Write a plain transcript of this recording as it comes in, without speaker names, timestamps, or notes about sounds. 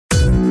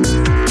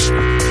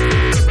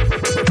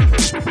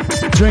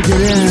Drink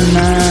it in,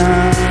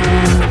 man.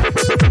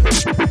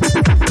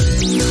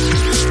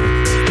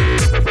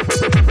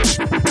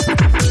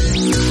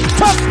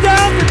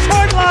 Touchdown,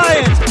 Detroit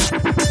Lions!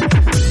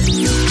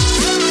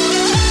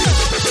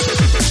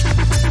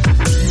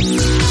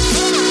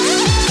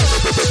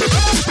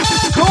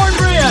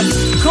 Cornbread!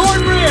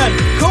 Cornbread!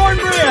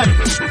 Cornbread!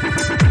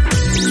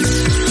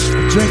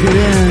 Drink it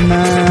in,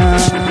 man.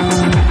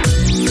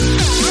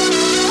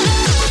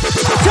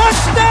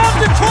 Touchdown,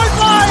 Detroit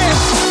Lions!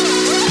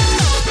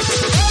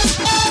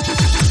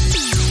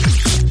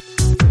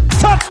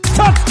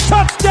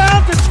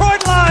 Touchdown,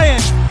 Detroit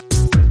Lions!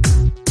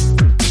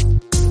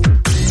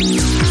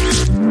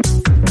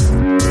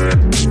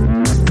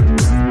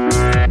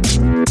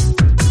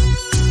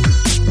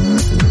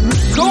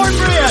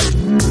 Cornbread!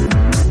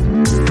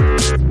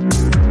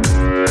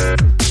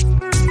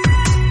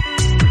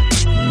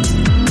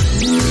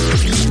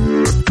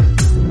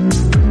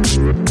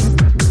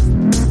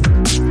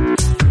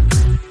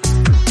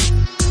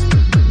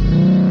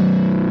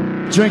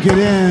 Drink it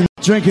in,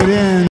 drink it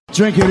in,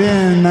 drink it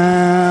in,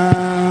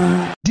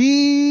 man.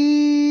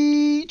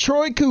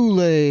 Detroit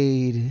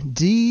Kool-Aid.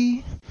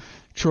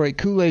 Detroit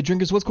Kool-Aid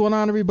drinkers. What's going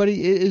on, everybody?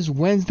 It is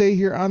Wednesday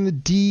here on the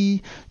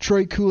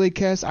Detroit Kool-Aid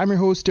cast. I'm your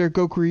host, Derek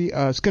Okri.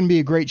 It's going to be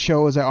a great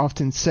show, as I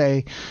often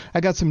say. I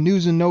got some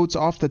news and notes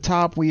off the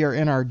top. We are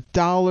in our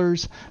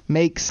Dollars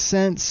Make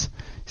Sense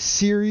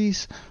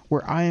series,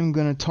 where I am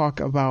going to talk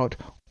about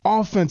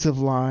offensive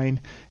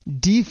line,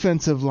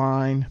 defensive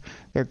line,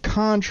 their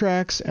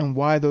contracts, and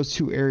why those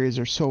two areas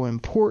are so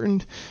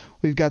important.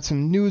 We've got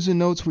some news and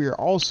notes. We are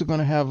also going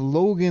to have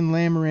Logan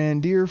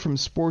Lamorandier from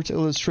Sports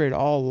Illustrated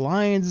All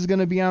Lions is going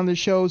to be on the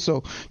show,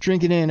 so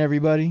drink it in,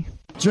 everybody.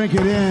 Drink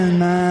it in,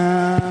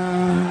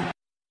 man.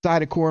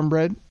 Side of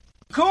cornbread.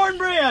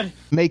 Cornbread!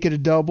 Make it a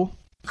double.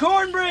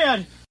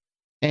 Cornbread!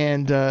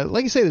 And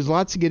like I say, there's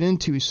lots to get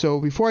into. So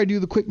before I do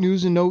the quick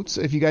news and notes,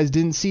 if you guys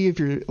didn't see, if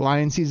you're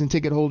Lion season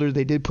ticket holder,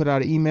 they did put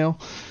out an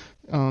email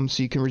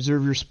so you can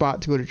reserve your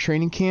spot to go to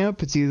training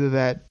camp. It's either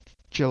that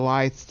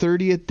July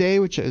 30th day,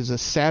 which is a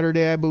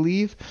Saturday, I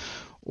believe,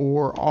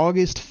 or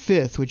August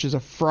 5th, which is a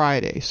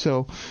Friday.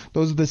 So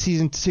those are the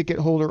season ticket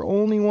holder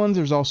only ones.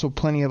 There's also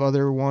plenty of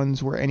other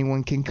ones where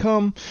anyone can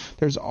come.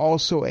 There's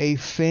also a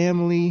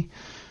family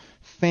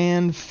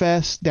fan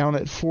fest down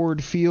at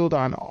Ford Field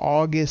on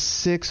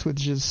August 6th,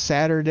 which is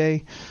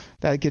Saturday.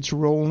 That gets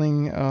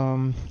rolling.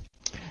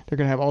 They're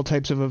going to have all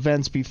types of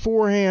events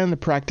beforehand. The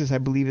practice, I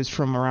believe, is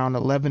from around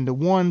 11 to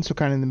 1, so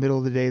kind of in the middle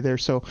of the day there.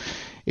 So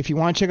if you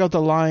want to check out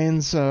the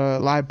Lions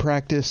live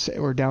practice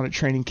or down at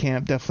training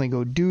camp, definitely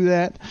go do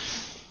that.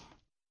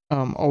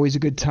 Always a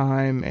good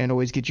time and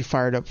always get you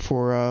fired up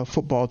for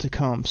football to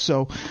come.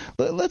 So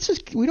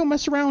we don't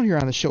mess around here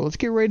on the show. Let's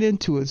get right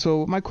into it.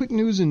 So my quick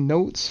news and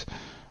notes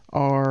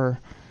are,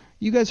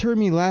 you guys heard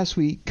me last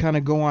week kind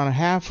of go on a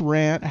half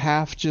rant,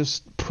 half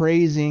just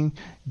praising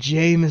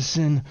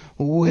Jameson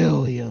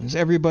Williams.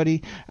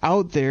 Everybody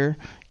out there,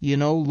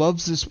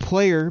 loves this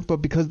player, but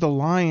because the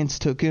Lions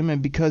took him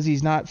and because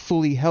he's not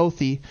fully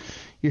healthy,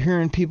 you're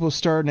hearing people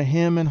starting to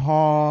hem and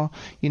haw.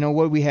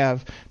 What we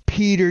have,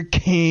 Peter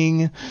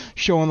King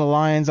showing the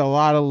Lions a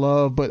lot of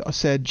love, but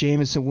said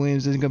Jameson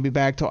Williams isn't going to be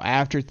back till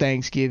after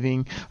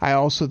Thanksgiving. I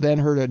also then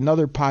heard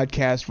another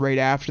podcast right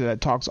after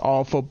that talks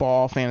all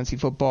football, fantasy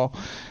football,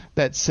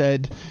 that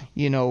said,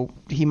 he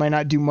might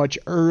not do much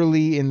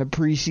early in the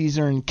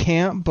preseason and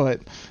camp,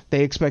 but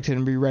they expected him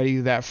to be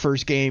ready that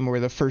first game or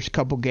the first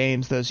couple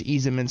games. Those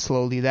ease him in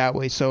slowly that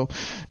way. So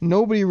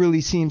nobody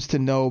really seems to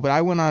know, but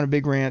I went on a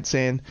big rant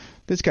saying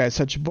this guy is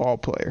such a ball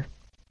player.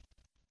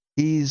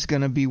 He's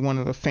going to be one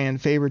of the fan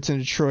favorites in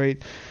Detroit.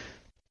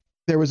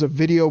 There was a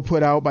video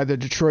put out by the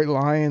Detroit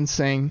Lions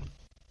saying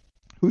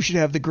who should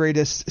have the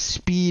greatest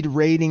speed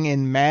rating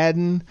in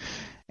Madden.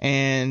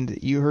 And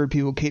you heard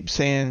people keep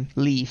saying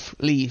Leaf,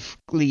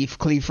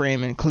 Cleef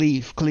Raymond,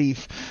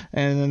 Cleef.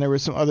 And then there were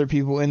some other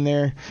people in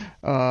there.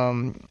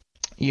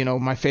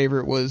 My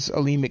favorite was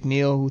Ali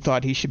McNeil, who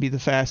thought he should be the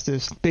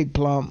fastest, big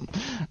plump.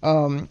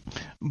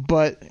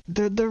 But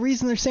the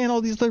reason they're saying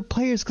all these other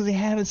players is because they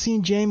haven't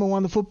seen J-Mo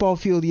on the football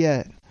field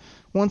yet.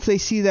 Once they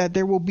see that,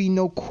 there will be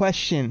no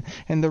question.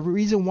 And the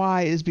reason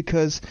why is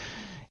because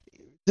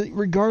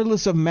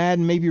regardless of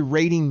Madden maybe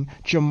rating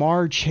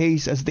Jamar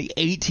Chase as the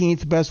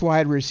 18th best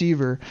wide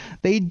receiver,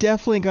 they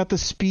definitely got the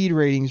speed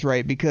ratings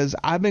right, because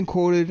I've been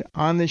quoted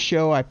on this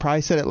show, I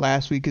probably said it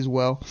last week as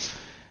well,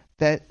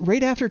 that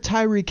right after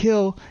Tyreek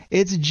Hill,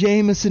 it's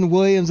Jameson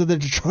Williams of the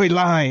Detroit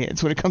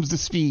Lions when it comes to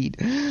speed.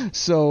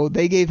 So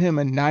they gave him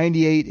a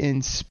 98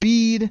 in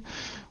speed,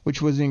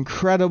 which was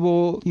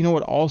incredible. You know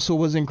what also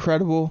was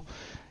incredible?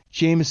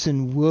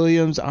 Jameson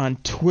Williams on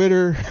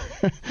Twitter.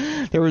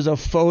 There was a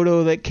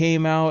photo that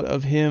came out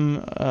of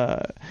him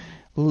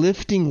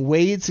lifting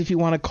weights, if you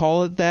want to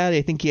call it that.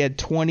 I think he had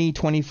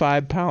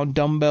 25-pound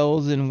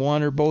dumbbells in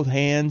one or both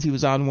hands. He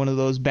was on one of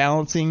those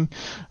balancing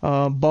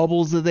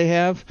bubbles that they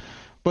have.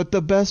 But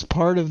the best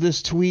part of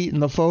this tweet and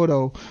the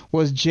photo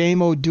was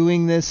J-Mo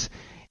doing this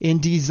in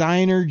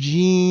designer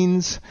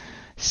jeans,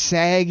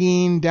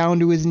 sagging down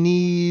to his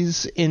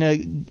knees in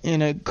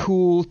a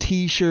cool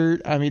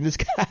t-shirt. I mean, this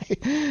guy,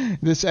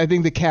 I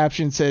think the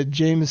caption said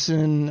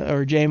Jameson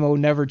or JMO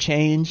never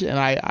change, and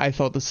I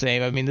felt the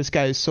same. I mean, this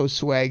guy is so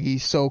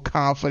swaggy, so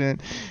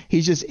confident.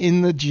 He's just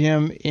in the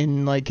gym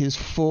in like his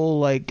full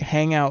like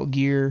hangout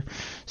gear,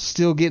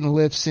 still getting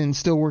lifts in,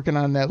 still working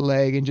on that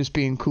leg, and just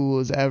being cool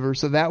as ever.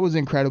 So that was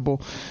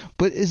incredible.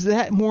 But is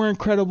that more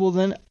incredible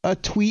than a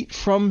tweet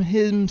from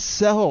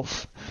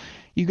himself?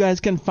 You guys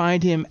can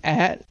find him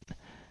at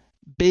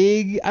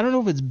Big, I don't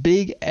know if it's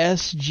Big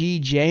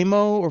SG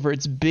JMO or if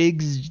it's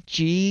Big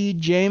G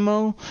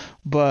JMO,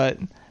 but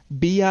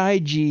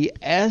BIGSGJAMO.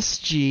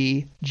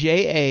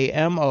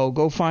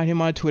 Go find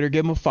him on Twitter,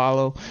 give him a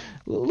follow.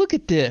 Look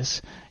at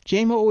this.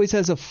 JMO always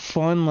has a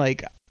fun,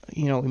 like,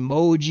 you know,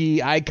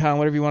 emoji, icon,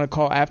 whatever you want to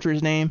call after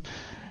his name.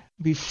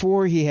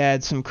 Before he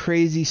had some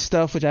crazy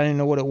stuff, which I didn't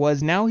know what it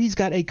was. Now he's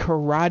got a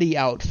karate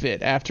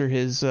outfit after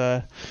his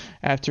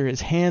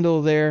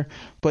handle there.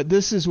 But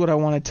this is what I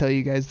want to tell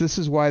you guys. This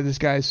is why this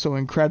guy is so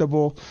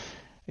incredible.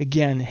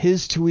 Again,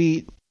 his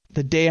tweet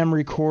the day I'm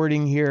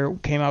recording here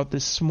came out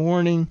this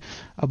morning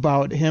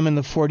about him in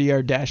the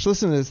 40-yard dash.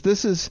 Listen to this.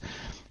 This is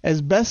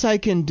as best I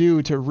can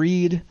do to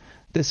read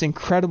this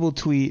incredible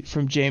tweet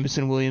from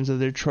Jameson Williams of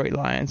the Detroit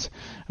Lions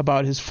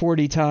about his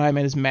 40 time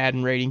and his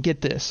Madden rating. Get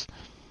this.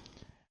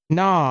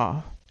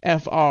 Nah,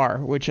 FR,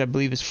 which I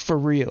believe is for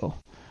real.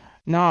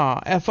 Nah,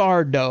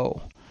 FR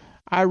dough.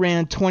 I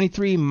ran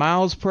 23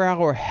 miles per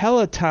hour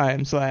hella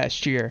times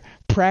last year.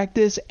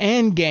 Practice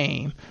and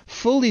game.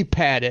 Fully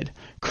padded.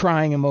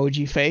 Crying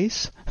emoji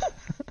face.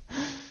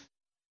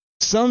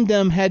 Some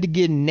them had to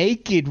get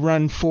naked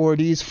run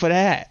 40s for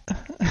that.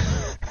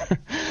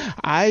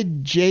 I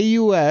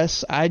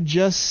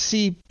just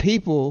see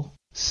people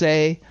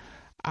say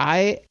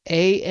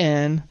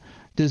IAN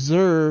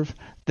deserve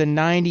the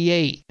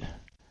 98.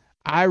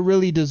 I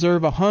really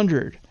deserve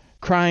 100.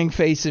 Crying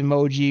face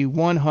emoji,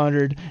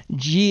 100.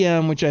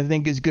 GM, which I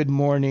think is good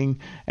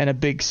morning, and a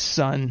big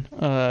sunny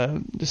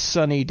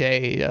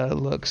day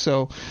look.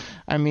 So,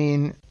 I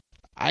mean,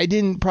 I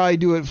didn't probably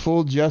do it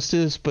full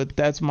justice, but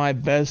that's my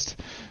best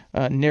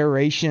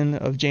narration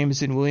of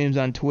Jameson Williams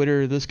on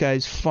Twitter. This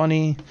guy's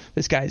funny.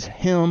 This guy's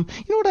him.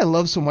 You know what I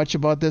love so much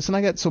about this? And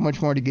I got so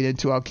much more to get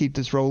into. I'll keep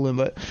this rolling,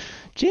 but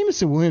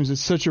Jameson Williams is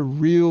such a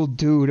real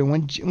dude.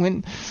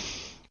 And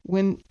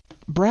when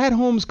Brad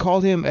Holmes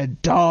called him a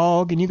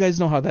dog, and you guys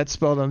know how that's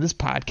spelled on this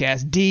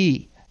podcast,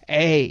 D-A-W-G.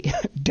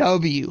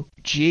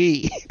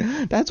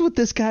 That's what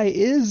this guy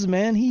is,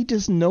 man. He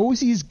just knows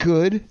he's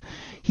good.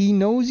 He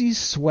knows he's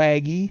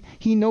swaggy.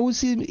 He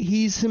knows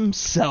he's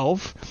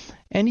himself.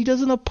 And he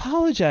doesn't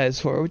apologize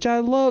for it, which I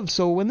love.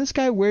 So when this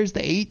guy wears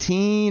the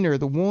 18 or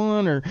the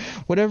 1 or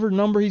whatever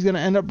number he's going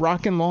to end up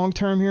rocking long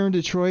term here in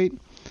Detroit,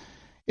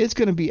 it's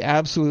going to be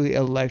absolutely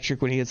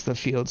electric when he hits the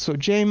field. So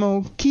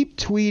JMO, keep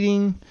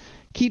tweeting.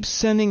 Keep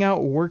sending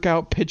out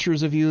workout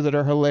pictures of you that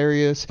are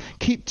hilarious.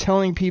 Keep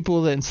telling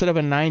people that instead of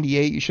a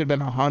 98, you should have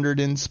been 100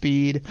 in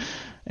speed.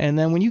 And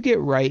then when you get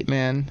right,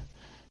 man,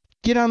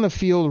 get on the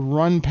field,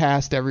 run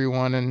past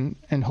everyone,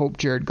 and hope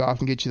Jared Goff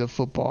can get you the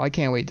football. I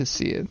can't wait to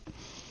see it.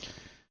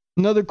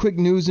 Another quick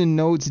news and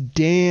notes.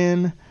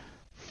 Dan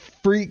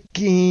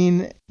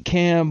freaking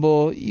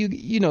Campbell.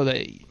 You know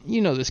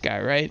this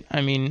guy, right?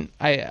 I mean,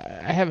 I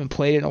haven't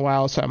played it in a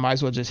while, so I might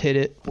as well just hit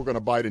it. We're going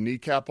to bite a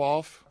kneecap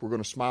off. We're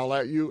going to smile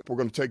at you. We're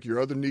going to take your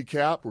other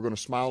kneecap. We're going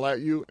to smile at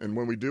you. And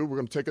when we do, we're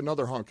going to take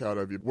another hunk out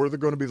of you. We're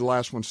going to be the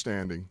last one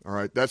standing. All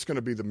right? That's going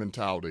to be the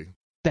mentality.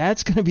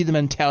 That's going to be the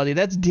mentality.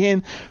 That's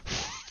Dan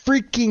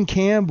freaking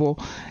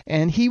Campbell.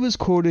 And he was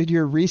quoted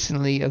here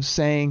recently of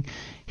saying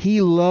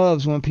he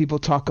loves when people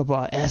talk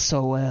about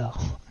SOL.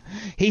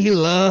 He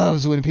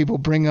loves when people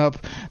bring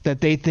up that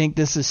they think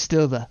this is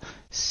still the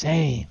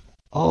same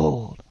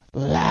old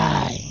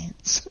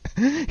Lions.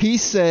 He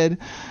said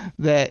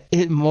that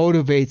it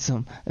motivates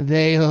them.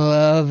 They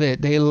love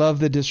it. They love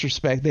the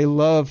disrespect. They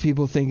love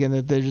people thinking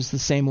that they're just the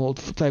same old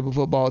type of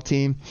football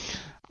team.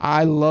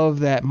 I love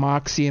that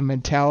moxie and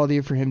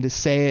mentality for him to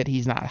say it.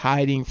 He's not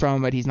hiding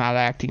from it. He's not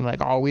acting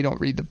like, oh, we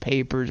don't read the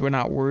papers. We're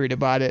not worried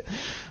about it.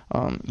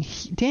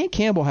 Dan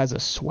Campbell has a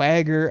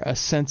swagger, a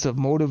sense of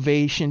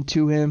motivation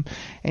to him,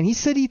 and he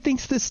said he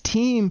thinks this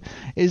team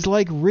is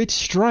like Rich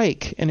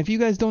Strike. And if you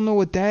guys don't know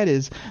what that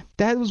is,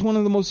 that was one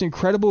of the most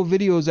incredible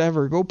videos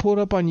ever. Go pull it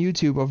up on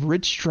YouTube of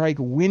Rich Strike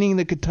winning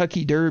the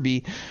Kentucky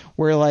Derby,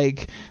 where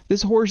like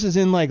this horse is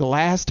in like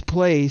last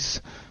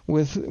place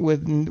with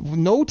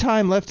no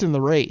time left in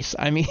the race.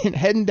 I mean,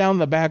 heading down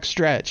the back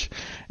stretch,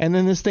 and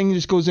then this thing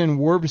just goes in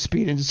warp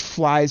speed and just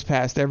flies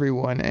past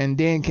everyone. And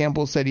Dan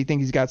Campbell said he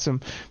thinks he's got some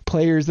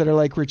players that are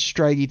like Rich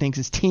Strike. He thinks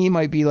his team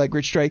might be like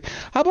Rich Strike.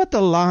 How about the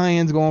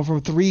Lions going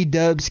from 3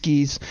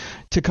 Dubskis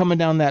to coming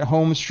down that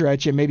home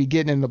stretch and maybe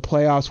getting in the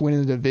playoffs, winning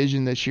the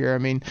division this year? I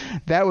mean,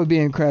 that would be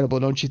incredible,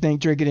 don't you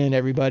think? Drink it in,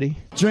 everybody.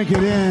 Drink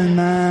it in,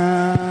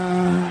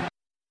 man.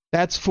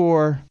 That's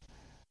for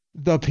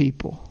the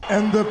people.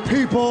 And the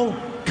people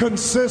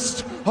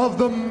consist of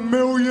the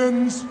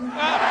millions.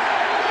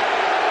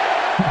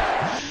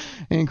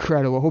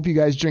 Incredible. Hope you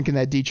guys drinking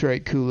that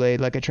Detroit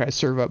Kool-Aid like I try to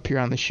serve up here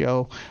on the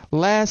show.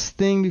 Last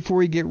thing before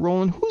we get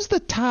rolling, who's the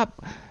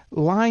top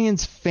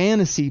Lions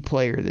fantasy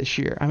player this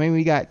year? I mean,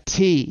 we got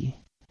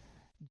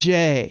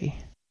T.J.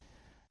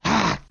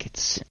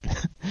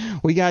 Hockenson.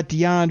 We got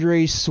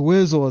DeAndre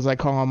Swizzle, as I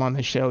call him on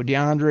the show,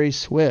 DeAndre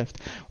Swift.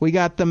 We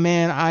got the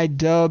man I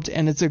dubbed,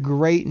 and it's a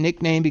great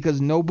nickname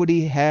because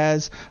nobody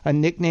has a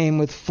nickname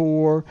with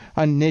 4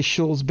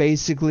 initials,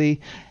 basically.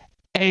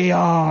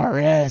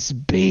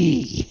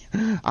 ARSB.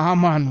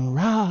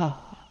 Amon-Ra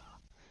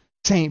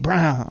St.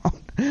 Brown.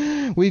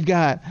 We've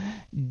got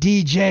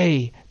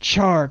DJ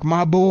Chark,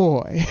 my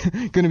boy,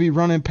 going to be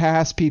running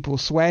past people.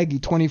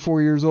 Swaggy,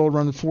 24 years old,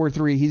 running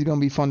 4.3. He's going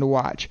to be fun to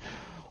watch.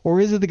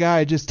 Or is it the guy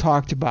I just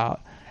talked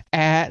about?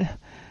 At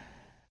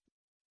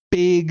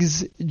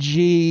Biggs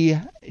G.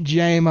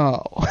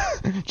 J-Mo.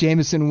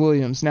 Jameson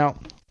Williams. Now,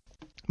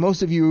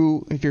 most of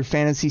you, if you're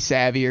fantasy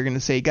savvy, are going to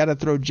say, you got to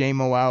throw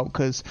J-Mo out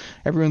because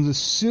everyone's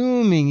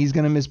assuming he's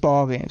going to miss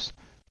ball games.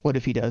 What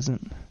if he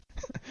doesn't?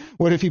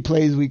 What if he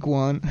plays week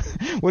 1?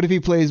 What if he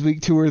plays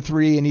week 2 or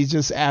 3 and he's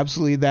just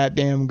absolutely that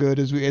damn good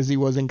as he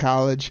was in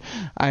college?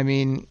 I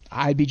mean,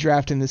 I'd be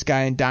drafting this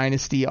guy in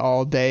Dynasty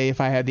all day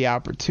if I had the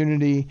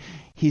opportunity.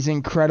 He's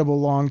incredible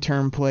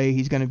long-term play.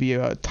 He's going to be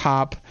a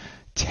top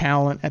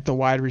talent at the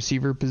wide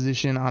receiver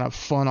position on a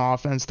fun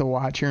offense to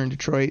watch here in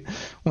Detroit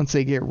once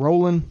they get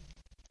rolling.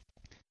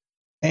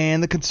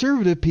 And the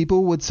conservative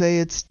people would say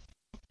it's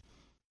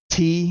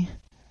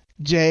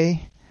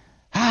T.J.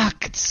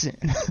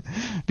 Hockenson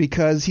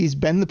because he's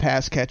been the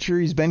pass catcher.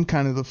 He's been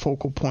kind of the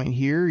focal point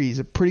here. He's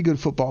a pretty good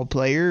football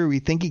player. We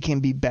think he can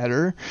be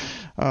better.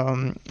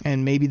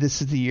 And maybe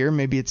this is the year.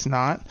 Maybe it's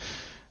not.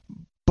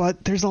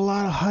 But there's a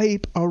lot of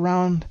hype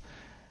around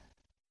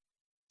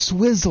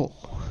Swizzle.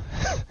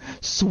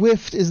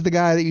 Swift is the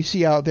guy that you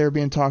see out there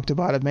being talked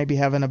about of maybe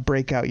having a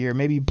breakout year,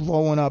 maybe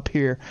blowing up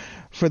here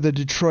for the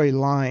Detroit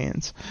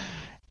Lions.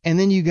 And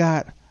then you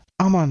got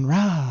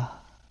Amon-Ra,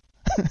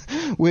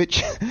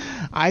 which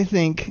I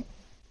think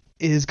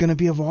is going to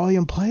be a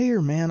volume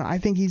player, man. I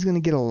think he's going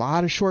to get a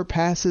lot of short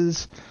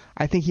passes.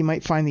 I think he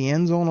might find the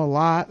end zone a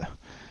lot.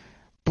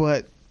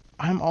 But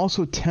I'm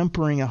also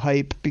tempering a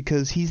hype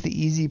because he's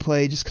the easy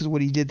play just because of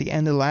what he did the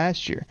end of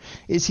last year.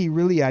 Is he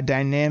really a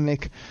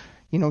dynamic,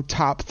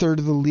 top third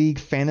of the league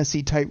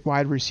fantasy type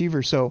wide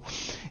receiver? So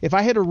if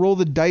I had to roll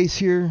the dice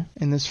here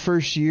in this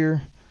first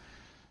year,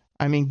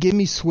 I mean, give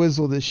me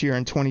Swizzle this year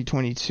in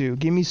 2022.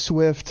 Give me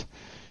Swift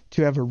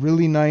to have a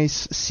really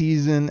nice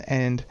season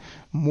and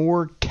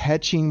more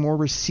catching, more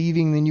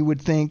receiving than you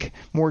would think,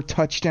 more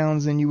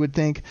touchdowns than you would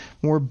think,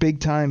 more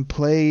big-time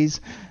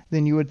plays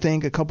than you would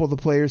think. A couple of the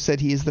players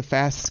said he is the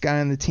fastest guy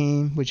on the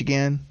team, which,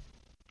 again,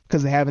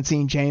 because they haven't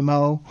seen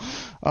J-Mo.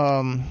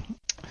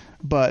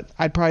 But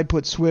I'd probably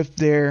put Swift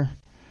there,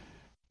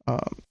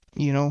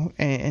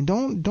 and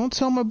don't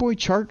sell my boy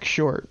Chark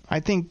short. I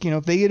think,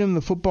 if they get him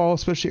the football,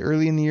 especially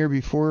early in the year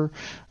before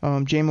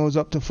J-Mo's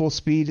up to full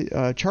speed,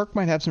 Chark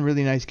might have some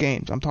really nice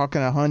games. I'm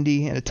talking a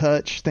hundy and a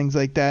touch, things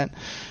like that.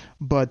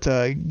 But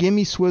give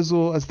me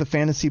Swizzle as the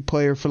fantasy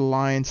player for the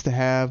Lions to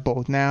have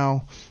both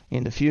now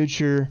and the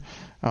future,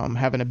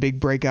 having a big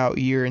breakout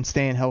year and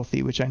staying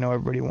healthy, which I know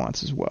everybody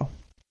wants as well.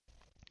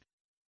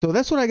 So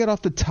that's what I got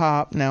off the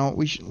top. Now,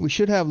 we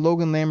should have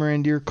Logan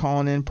Lamorandier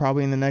calling in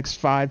probably in the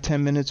next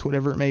 5-10 minutes,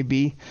 whatever it may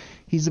be.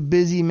 He's a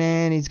busy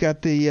man. He's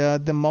got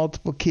the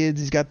multiple kids.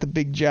 He's got the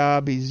big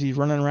job. He's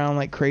running around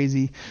like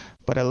crazy.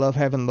 But I love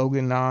having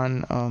Logan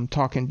on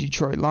talking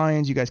Detroit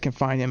Lions. You guys can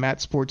find him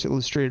at Sports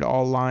Illustrated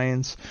All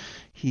Lions.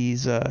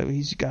 He's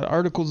got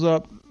articles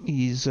up.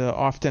 He's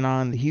often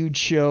on The Huge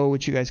Show,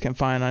 which you guys can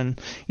find on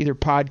either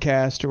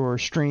podcast or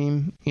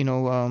stream.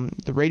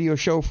 The radio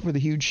show for The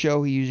Huge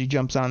Show. He usually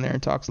jumps on there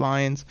and talks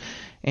Lions,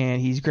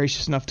 and he's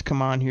gracious enough to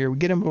come on here. We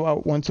get him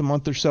about once a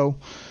month or so,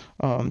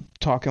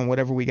 talking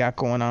whatever we got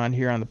going on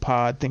here on the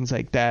pod, things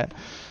like that.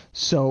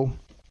 So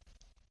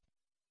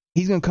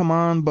he's going to come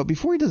on, but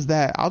before he does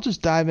that, I'll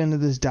just dive into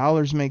this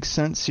Dollars Make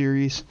Sense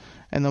series,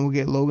 and then we'll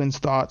get Logan's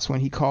thoughts when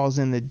he calls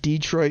in the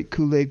Detroit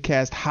Kool-Aid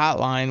Cast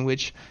hotline,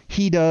 which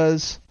he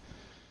does,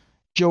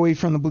 Joey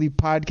from the Believe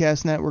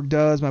Podcast Network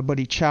does, my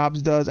buddy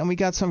Chops does, and we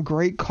got some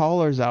great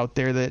callers out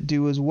there that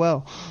do as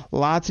well.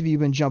 Lots of you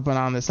have been jumping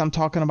on this. I'm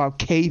talking about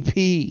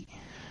KP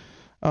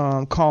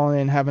calling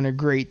in, having a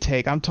great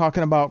take. I'm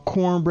talking about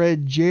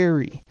Cornbread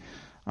Jerry.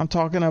 I'm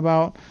talking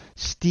about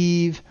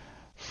Steve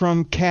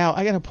from Cal.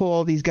 I got to pull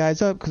all these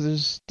guys up because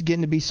there's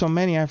getting to be so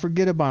many I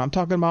forget about. I'm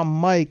talking about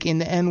Mike in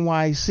the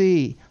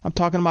NYC. I'm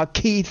talking about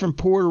Keith from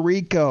Puerto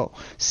Rico.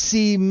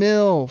 C.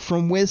 Mill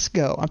from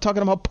Wisco. I'm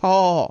talking about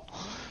Paul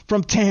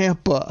from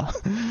Tampa.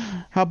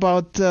 How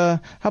about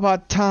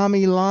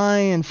Tommy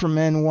Lyon from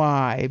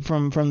NY,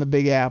 from the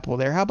Big Apple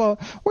there? How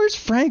about, where's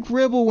Frank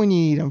Ribble when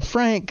you need him?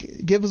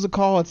 Frank, give us a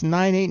call. It's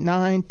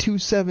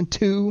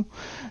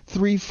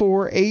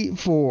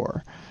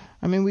 989-272-3484.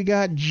 I mean, we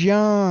got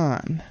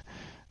John.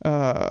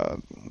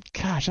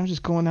 Gosh, I'm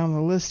just going down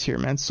the list here,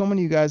 man. So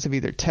many of you guys have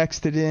either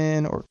texted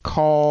in or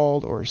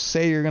called or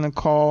say you're going to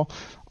call.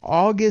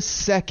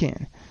 August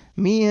 2nd,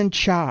 me and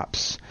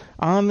Chops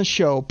on the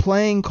show,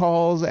 playing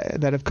calls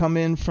that have come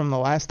in from the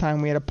last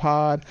time we had a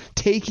pod,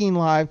 taking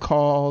live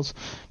calls,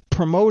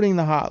 promoting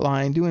the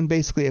hotline, doing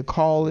basically a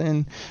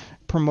call-in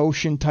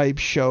promotion type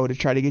show to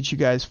try to get you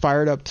guys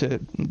fired up to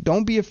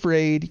don't be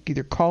afraid.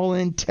 Either call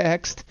in,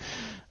 text,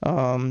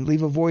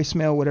 leave a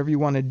voicemail, whatever you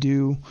want to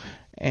do.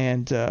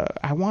 And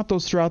I want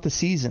those throughout the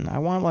season. I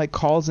want like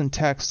calls and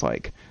texts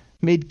like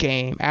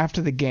mid-game, after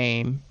the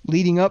game,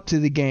 leading up to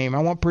the game. I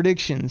want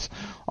predictions,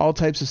 all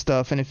types of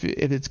stuff. And if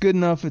it's good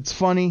enough, it's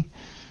funny,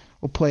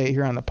 we'll play it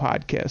here on the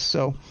podcast.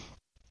 So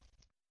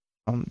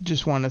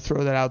just wanted to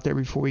throw that out there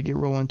before we get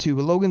rolling too.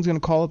 But Logan's going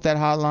to call up that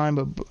hotline,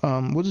 but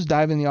we'll just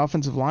dive in the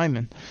offensive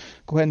lineman.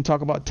 Go ahead and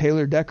talk about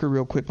Taylor Decker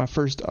real quick. My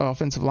first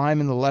offensive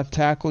lineman, the left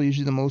tackle,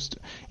 usually the most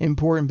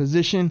important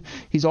position.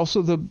 He's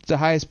also the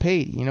highest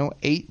paid,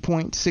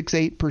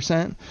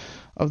 8.68%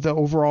 of the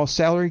overall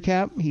salary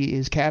cap.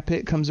 His cap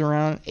hit comes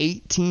around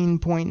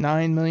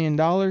 $18.9 million.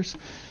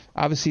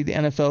 Obviously, the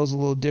NFL is a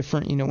little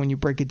different, when you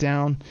break it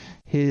down.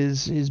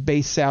 His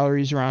base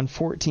salary is around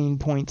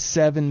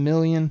 $14.7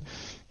 million.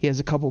 He has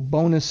a couple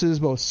bonuses,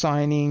 both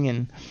signing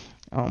and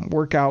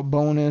workout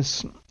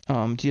bonus.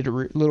 Did a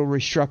little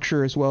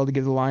restructure as well to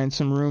give the Lions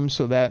some room,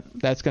 so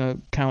that's going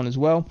to count as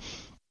well.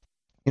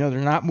 They're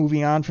not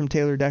moving on from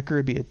Taylor Decker.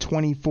 It'd be a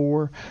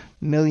 $24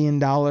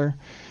 million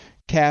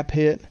cap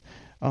hit.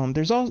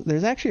 There's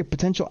actually a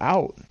potential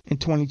out in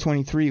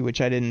 2023, which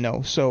I didn't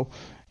know. So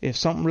if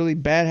something really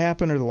bad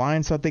happened or the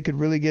Lions thought they could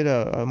really get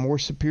a more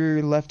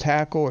superior left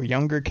tackle or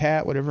younger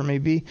cat, whatever it may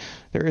be,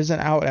 there is an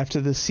out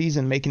after this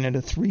season, making it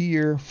a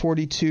 3-year,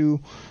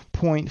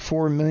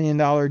 $42.4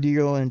 million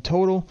deal in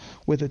total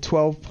with a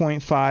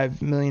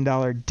 $12.5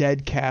 million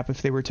dead cap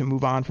if they were to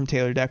move on from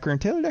Taylor Decker.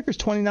 And Taylor Decker's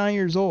 29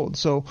 years old,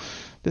 so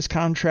this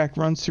contract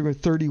runs through at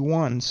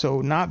 31,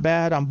 so not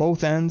bad on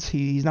both ends.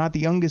 He's not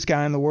the youngest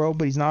guy in the world,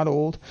 but he's not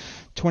old.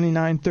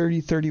 29, 30,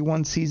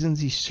 31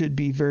 seasons, he should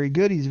be very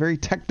good. He's very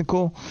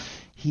technical.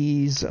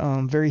 He's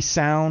very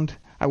sound.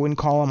 I wouldn't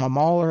call him a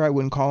mauler. I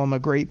wouldn't call him a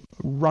great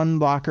run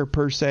blocker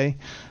per se.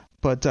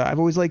 But I've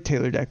always liked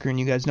Taylor Decker, and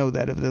you guys know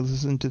that if they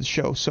listen to the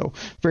show. So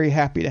very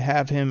happy to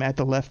have him at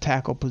the left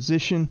tackle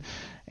position,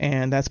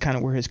 and that's kind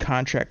of where his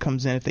contract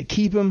comes in. If they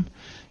keep him,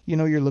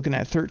 you're looking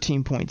at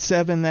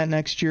 13.7 that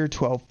next year,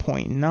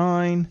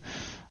 12.9.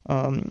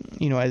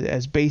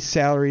 As base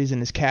salaries, and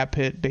his cap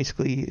hit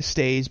basically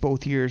stays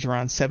both years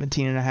around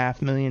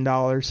 $17.5 million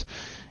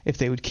if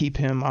they would keep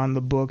him on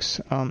the books.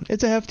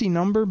 It's a hefty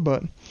number,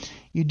 but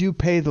you do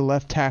pay the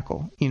left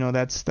tackle.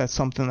 That's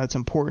something that's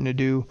important to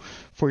do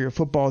for your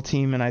football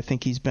team, and I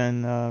think he's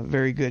been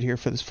very good here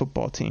for this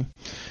football team.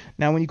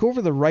 Now, when you go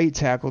over the right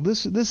tackle,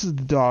 this is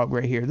the dog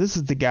right here. This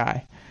is the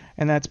guy,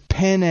 and that's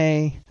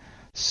Penei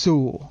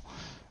Sewell,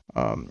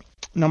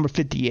 number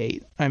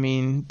 58. I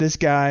mean, this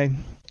guy,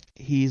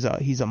 he's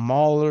a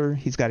mauler.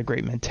 He's got a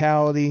great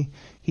mentality.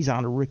 He's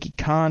on a rookie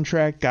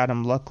contract. Got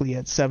him luckily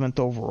at 7th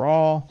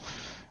overall.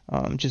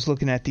 Just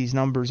looking at these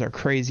numbers are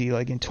crazy.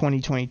 Like in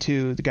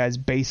 2022, the guy's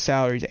base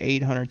salary is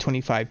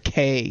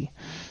 $825K.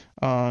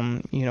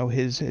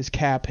 His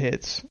cap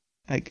hits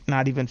like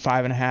not even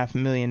 $5.5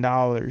 million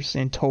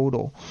in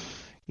total.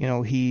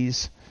 He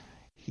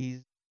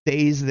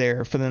stays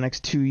there for the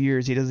next 2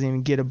 years. He doesn't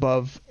even get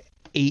above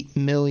 $8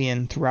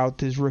 million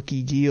throughout his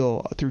rookie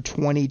deal through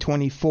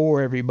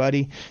 2024.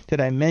 Everybody,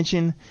 did I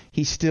mention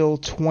he's still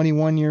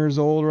 21 years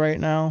old right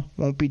now?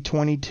 Won't be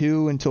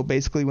 22 until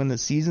basically when the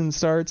season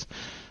starts.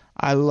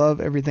 I love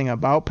everything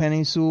about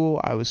Penei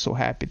Sewell. I was so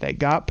happy they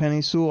got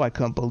Penei Sewell. I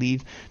couldn't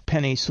believe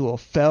Penei Sewell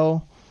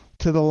fell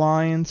to the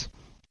Lions.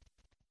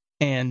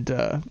 And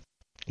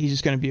he's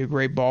just going to be a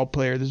great ball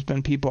player. There's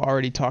been people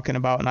already talking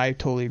about, and I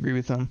totally agree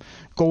with them,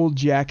 gold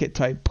jacket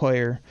type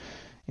player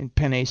in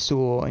Penei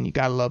Sewell. And you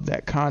got to love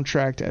that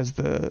contract, as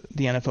the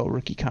NFL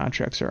rookie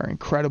contracts are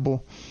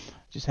incredible.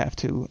 Just have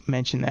to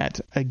mention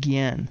that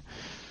again.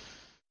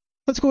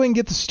 Let's go ahead and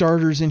get the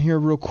starters in here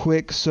real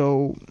quick.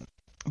 So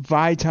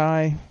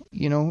Vaitai,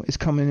 is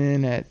coming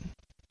in at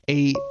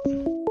 $8+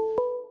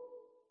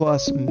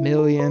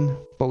 million,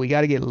 but we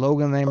got to get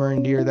Logan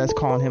Lamorandier. That's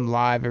calling him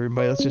live,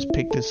 everybody. Let's just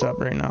pick this up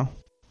right now.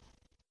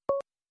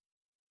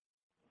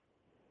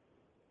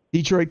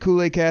 Detroit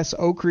Kool-Aid Cast,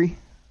 Okrie.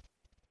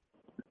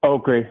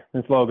 Okrie,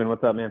 it's Logan.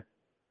 What's up, man?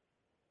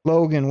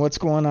 Logan, what's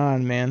going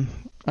on, man?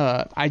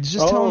 I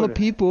just telling the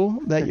people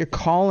that you're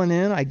calling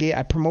in. I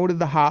promoted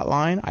the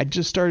hotline. I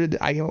just started.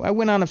 I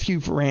went on a few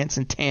rants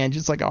and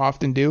tangents like I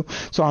often do.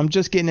 So I'm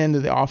just getting into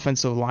the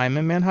offensive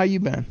lineman, man. How you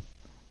been?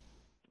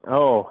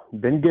 Oh,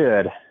 been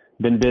good.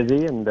 Been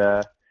busy and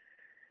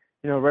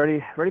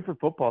ready for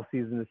football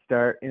season to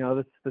start.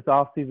 This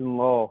off season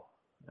lull.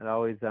 It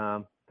always it's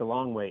a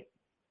long wait.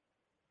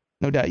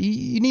 No doubt.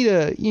 You need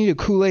a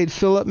Kool-Aid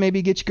fill-up,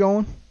 maybe get you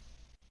going.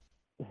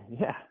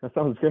 Yeah, that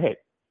sounds great.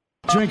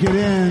 Drink it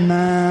in,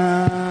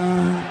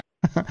 man.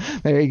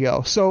 There you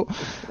go. So,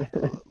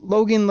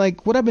 Logan,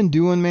 like what I've been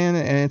doing, man,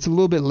 and it's a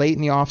little bit late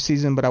in the off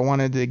season, but I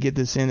wanted to get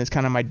this in. It's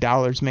kind of my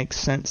Dollars Make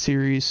Sense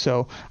series.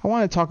 So I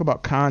want to talk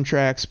about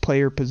contracts,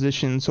 player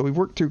positions. So we've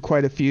worked through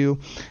quite a few.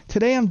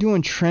 Today I'm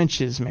doing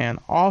trenches, man.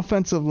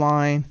 Offensive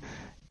line,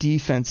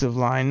 defensive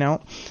line.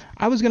 Now,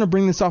 I was going to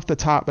bring this off the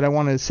top, but I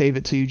wanted to save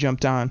it till you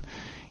jumped on.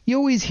 You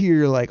always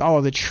hear like,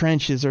 oh, the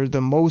trenches are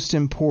the most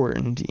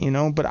important, you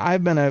know, but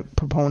I've been a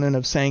proponent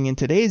of saying in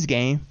today's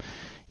game,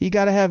 you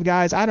got to have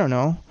guys, I don't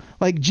know,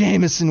 like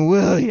Jameson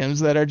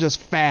Williams that are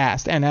just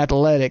fast and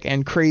athletic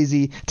and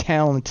crazy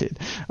talented.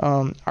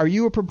 Are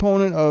you a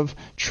proponent of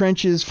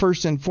trenches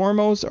first and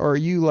foremost, or are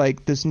you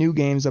like this new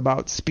game's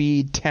about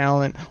speed,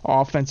 talent,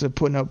 offensive,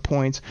 putting up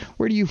points?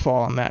 Where do you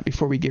fall on that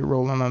before we get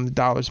rolling on the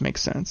Dollars Make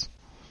Sense?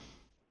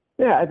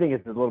 Yeah, I think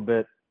it's a little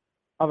bit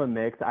of a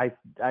mix. I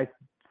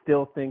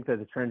still think that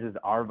the trenches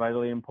are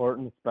vitally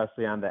important,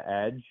 especially on the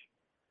edge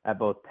at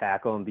both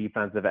tackle and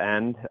defensive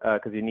end,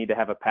 because you need to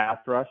have a pass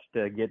rush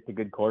to get to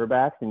good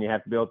quarterbacks, and you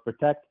have to be able to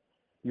protect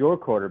your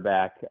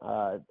quarterback.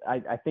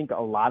 I think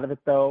a lot of it,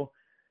 though,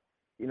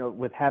 you know,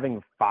 with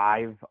having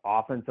 5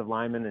 offensive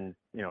linemen and,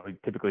 you know,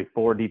 typically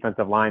 4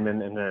 defensive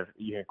linemen, and then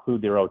you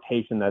include the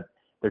rotation that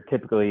there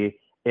typically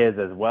is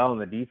as well on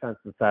the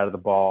defensive side of the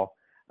ball,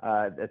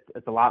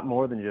 it's a lot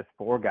more than just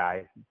 4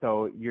 guys.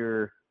 So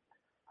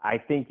I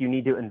think you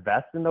need to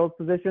invest in those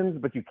positions,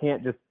 but you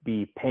can't just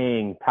be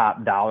paying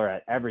top dollar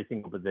at every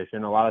single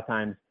position. A lot of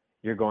times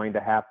you're going to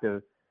have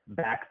to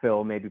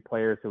backfill maybe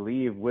players who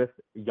leave with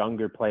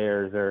younger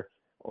players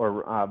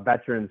or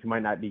veterans who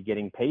might not be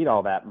getting paid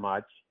all that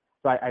much.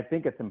 So I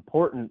think it's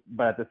important,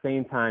 but at the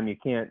same time, you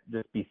can't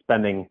just be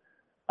spending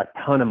a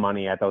ton of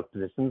money at those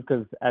positions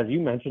because, as you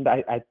mentioned,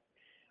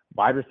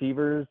 wide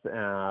receivers,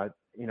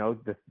 you know,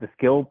 the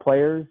skilled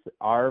players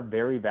are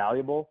very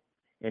valuable,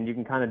 and you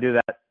can kind of do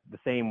that the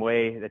same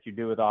way that you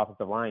do with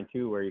offensive line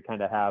too, where you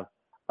kind of have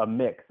a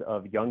mix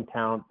of young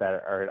talent that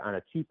are on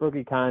a cheap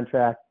rookie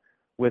contract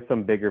with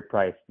some bigger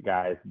priced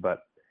guys. But,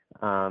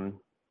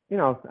 you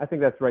know, I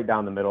think that's right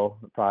down the middle,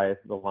 probably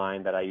the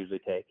line that I usually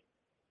take.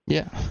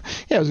 Yeah,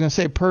 I was going to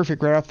say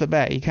perfect right off the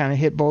bat. You kind of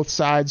hit both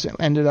sides,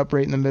 ended up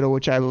right in the middle,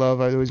 which I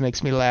love. It always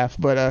makes me laugh.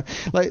 But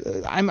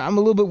I'm a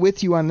little bit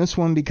with you on this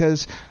one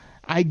because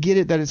I get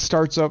it that it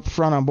starts up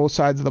front on both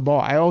sides of the ball.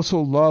 I also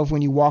love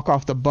when you walk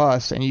off the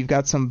bus and you've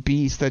got some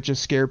beasts that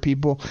just scare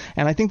people.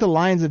 And I think the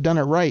Lions have done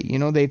it right. You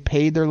know, they've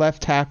paid their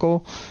left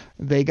tackle.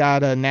 They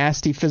got a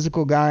nasty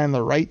physical guy on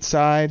the right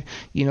side.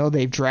 You know,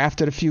 they've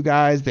drafted a few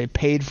guys. They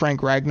paid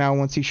Frank Ragnow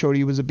once he showed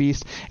he was a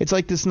beast. It's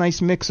like this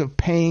nice mix of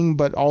paying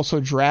but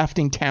also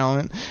drafting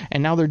talent.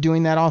 And now they're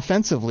doing that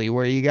offensively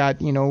where you got,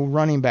 you know,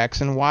 running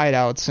backs and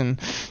wideouts and,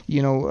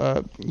 you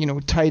know,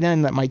 tight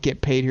end that might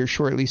get paid here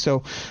shortly.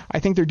 So I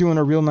think they're doing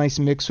a real nice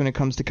mix when it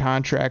comes to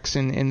contracts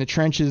in the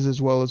trenches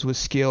as well as with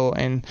skill.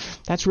 And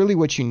that's really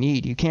what you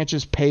need. You can't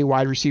just pay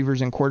wide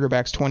receivers and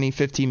quarterbacks $20,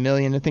 $50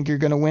 million to think you're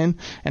going to win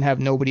and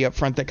have nobody up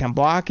front that can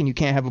block, and you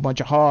can't have a bunch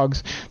of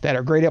hogs that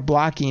are great at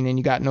blocking and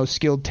you got no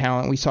skilled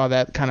talent. We saw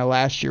that kind of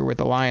last year with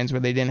the Lions where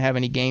they didn't have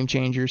any game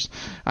changers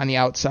on the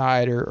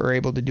outside or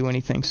able to do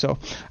anything. So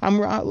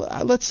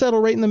let's settle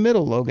right in the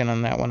middle, Logan,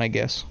 on that one, I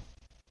guess.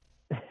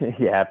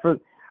 Yeah, for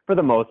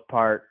the most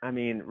part, I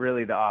mean,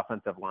 really the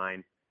offensive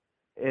line,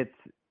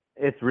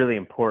 it's really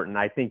important.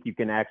 I think you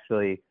can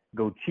actually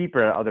go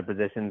cheaper at other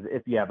positions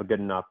if you have a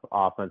good enough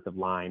offensive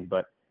line.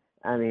 But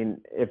I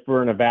mean, if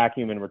we're in a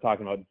vacuum and we're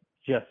talking about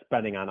just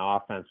spending on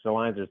offense, the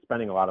Lions are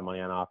spending a lot of money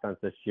on offense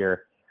this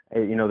year.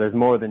 You know, there's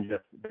more than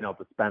just being able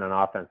to spend on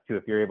offense too.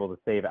 If you're able to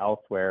save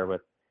elsewhere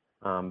with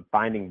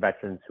finding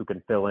veterans who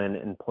can fill in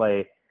and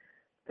play,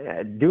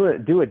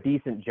 do a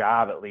decent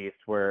job at least.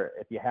 Where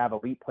if you have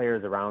elite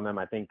players around them,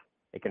 I think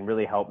it can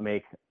really help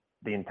make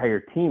the entire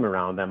team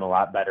around them a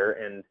lot better.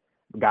 And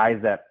guys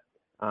that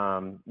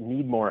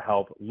need more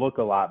help look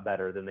a lot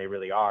better than they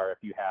really are if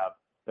you have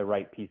the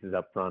right pieces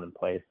up front in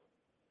place.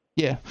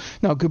 Yeah,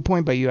 no, good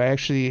point by you. I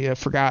actually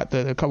forgot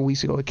that a couple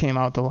weeks ago it came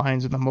out the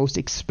Lions are the most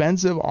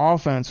expensive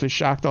offense, which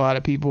shocked a lot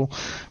of people,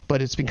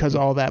 but it's because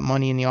all that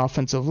money in the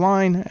offensive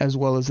line as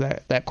well as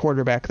that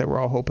quarterback that we're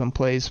all hoping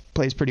plays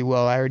pretty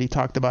well. I already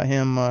talked about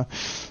him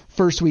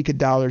first week of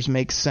Dollars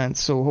Makes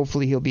Sense, so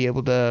hopefully he'll be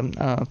able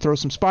to throw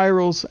some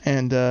spirals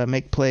and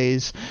make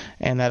plays.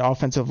 And that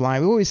offensive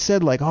line, we always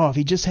said like, oh, if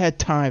he just had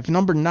time, if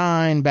number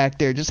 9 back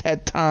there just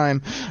had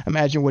time,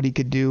 imagine what he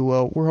could do.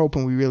 Well, we're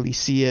hoping we really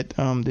see it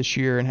this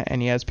year,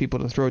 and he has people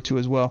to throw to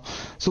as well.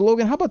 So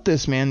Logan, how about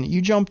this, man?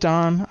 You jumped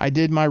on. I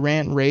did my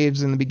rant and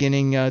raves in the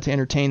beginning to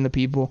entertain the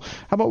people.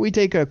 How about we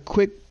take a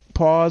quick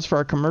pause for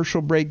our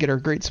commercial break, get our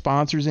great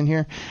sponsors in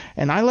here.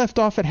 And I left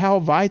off at Hal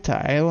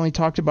Vaitai. I only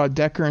talked about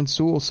Decker and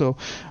Sewell, so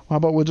how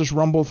about we'll just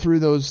rumble through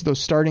those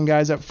starting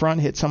guys up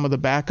front, hit some of the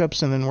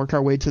backups, and then work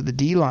our way to the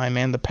D-line,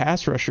 man, the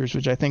pass rushers,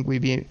 which I think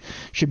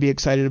should be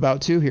excited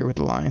about too here with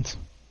the Lions.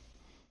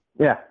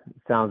 Yeah,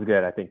 sounds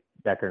good. I think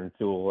Decker and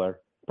Sewell are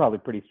probably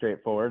pretty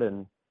straightforward,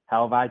 and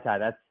Hal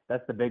Vaitai,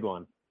 that's the big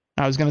one.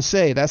 I was going to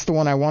say, that's the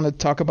one I want to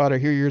talk about or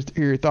hear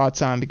your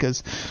thoughts on,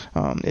 because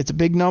it's a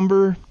big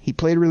number. He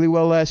played really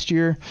well last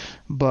year,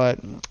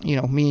 but,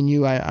 me and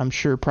you, I'm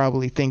sure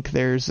probably think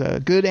there's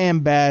good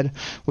and bad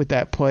with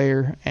that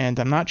player, and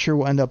I'm not sure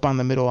we'll end up on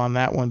the middle on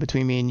that one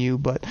between me and you.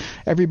 But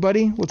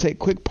everybody, we'll take a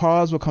quick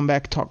pause. We'll come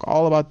back and talk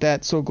all about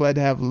that. So glad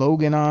to have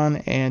Logan on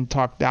and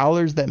talk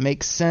dollars that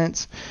make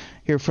sense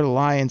here for the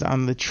Lions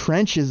on the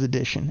Trenches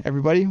edition.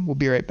 Everybody, we'll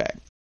be right back.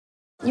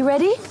 You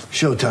ready?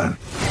 Showtime.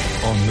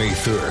 On May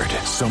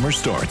 3rd, summer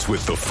starts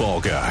with The Fall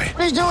Guy.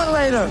 Let's do it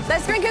later.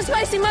 Let's drink a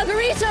spicy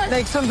margarita.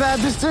 Make some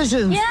bad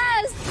decisions.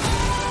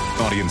 Yes!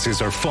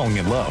 Audiences are falling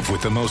in love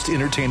with the most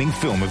entertaining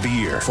film of the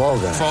year. Fall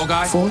Guy. Fall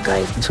Guy? Fall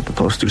guy. That's what the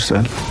poster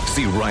said.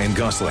 See Ryan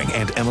Gosling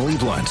and Emily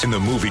Blunt in the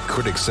movie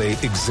critics say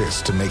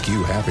exists to make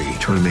you happy.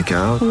 Trying to make it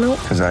out?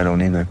 Nope. Because I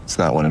don't either. It's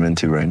not what I'm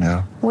into right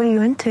now. What are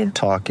you into?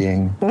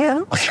 Talking. Yeah.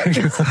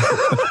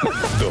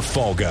 The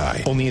Fall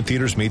Guy. Only in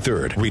theaters May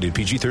 3rd. Rated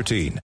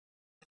PG-13.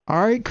 All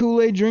right,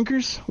 Kool-Aid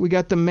drinkers, we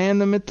got the man,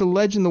 the myth, the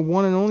legend, the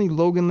one and only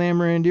Logan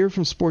Lamorandier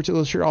from Sports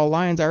Illustrated All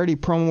Lions. I already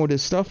promoted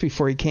his stuff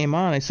before he came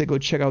on. I said go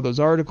check out those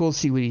articles,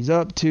 see what he's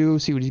up to,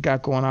 see what he's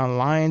got going on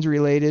Lions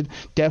related.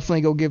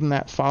 Definitely go give him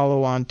that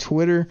follow on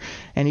Twitter.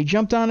 And he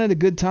jumped on at a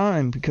good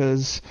time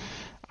because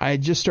I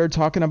just started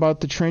talking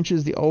about the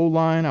trenches, the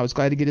O-line. I was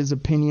glad to get his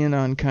opinion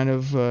on kind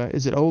of,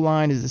 is it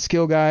O-line, is it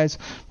skill guys?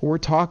 We're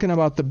talking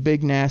about the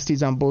big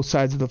nasties on both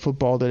sides of the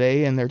football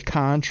today and their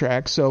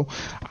contracts. So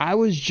I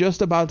was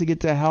just about to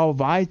get to Hal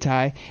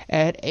Vaitai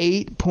at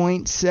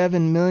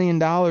 $8.7 million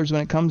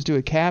when it comes to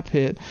a cap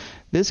hit.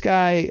 This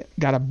guy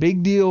got a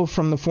big deal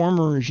from the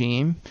former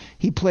regime.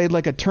 He played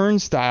like a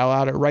turnstile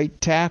out at right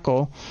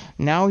tackle.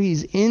 Now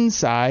he's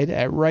inside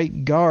at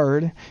right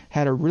guard.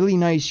 Had a really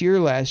nice year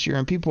last year,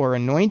 and people are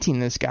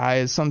anointing this guy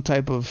as some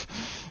type of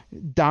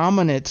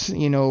dominant,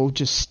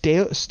 just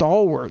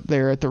stalwart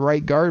there at the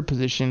right guard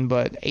position.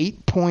 But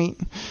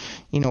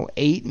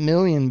 $8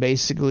 million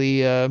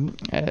basically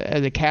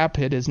as a cap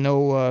hit is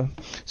no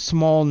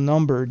small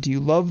number. Do you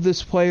love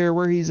this player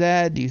where he's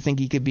at? Do you think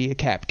he could be a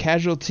cap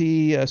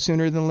casualty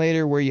sooner than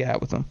later? Where are you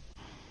at with him?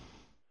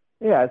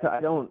 Yeah, so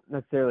I don't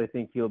necessarily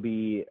think he'll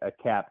be a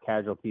cap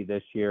casualty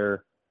this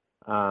year.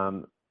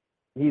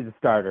 He's a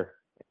starter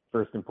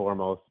first and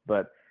foremost,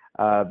 but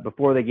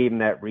before they gave him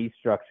that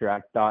restructure, I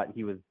thought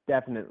he was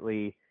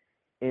definitely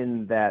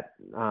in that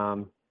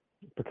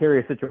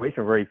precarious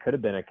situation where he could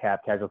have been a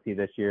cap casualty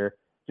this year,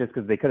 just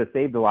because they could have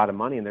saved a lot of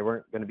money and there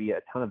weren't going to be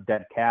a ton of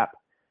dead cap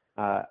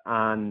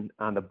on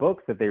the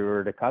books if they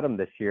were to cut him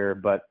this year.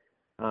 But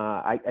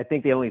I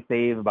think they only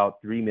save about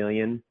 $3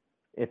 million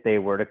if they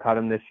were to cut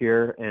him this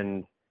year,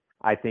 and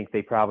I think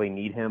they probably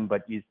need him.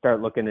 But you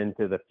start looking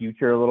into the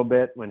future a little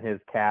bit when his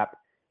cap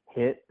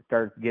hit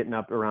starts getting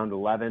up around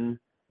 $11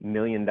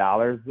 million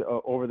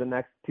over the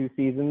next two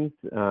seasons.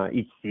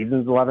 Each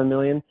season's $11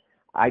 million.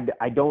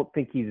 I don't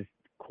think he's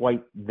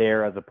quite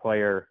there as a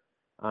player,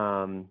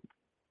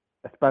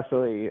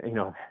 especially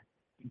a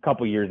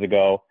couple years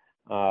ago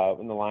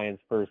when the Lions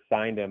first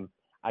signed him.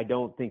 I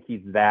don't think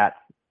he's that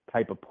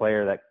type of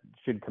player that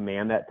should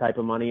command that type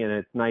of money, and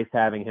it's nice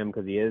having him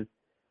because he is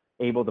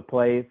able to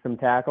play some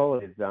tackle.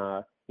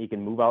 He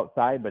can move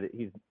outside, but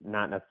he's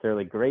not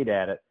necessarily great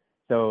at it.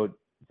 So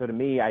to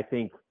me, I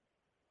think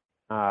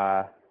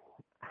I'm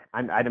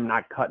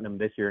not cutting him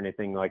this year or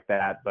anything like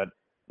that, but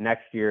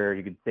next year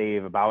you could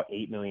save about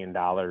 $8 million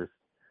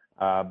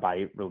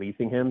by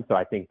releasing him. So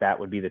I think that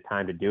would be the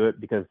time to do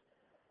it, because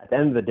at the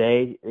end of the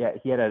day, yeah,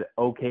 he had an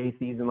okay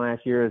season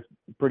last year. It's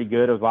pretty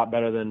good. It was a lot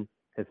better than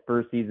his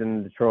first season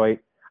in Detroit.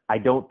 I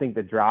don't think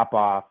the drop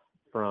off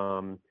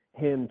from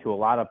him to a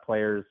lot of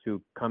players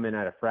who come in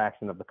at a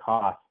fraction of the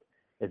cost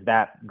is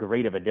that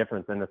great of a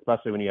difference. And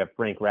especially when you have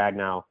Frank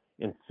Ragnow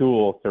and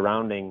Sewell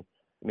surrounding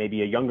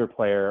maybe a younger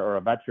player or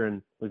a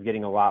veteran who's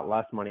getting a lot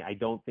less money, I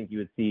don't think you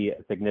would see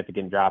a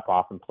significant drop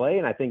off in play.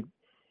 And I think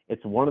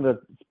it's one of the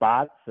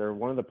spots or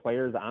one of the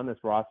players on this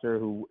roster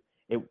who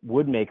it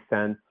would make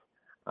sense,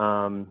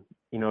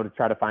 to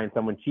try to find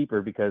someone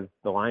cheaper, because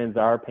the Lions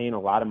are paying a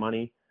lot of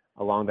money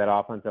along that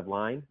offensive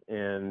line,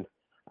 and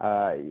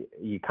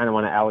you kind of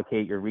want to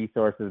allocate your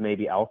resources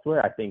maybe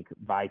elsewhere. I think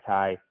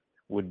Vaitai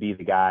would be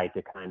the guy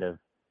to kind of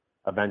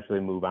eventually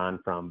move on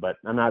from. But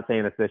I'm not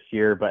saying it's this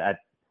year, but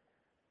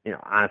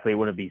honestly, it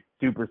wouldn't be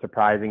super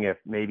surprising if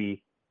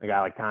maybe a guy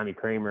like Tommy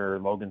Kramer or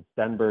Logan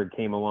Stenberg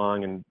came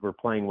along and were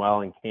playing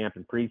well in camp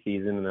and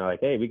preseason, and they're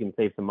like, hey, we can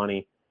save some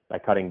money by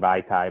cutting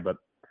Vaitai. But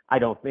I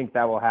don't think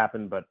that will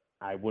happen, but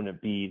I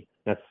wouldn't be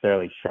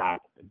necessarily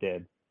shocked if it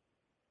did.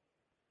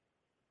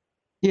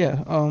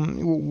 Yeah,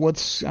 I'm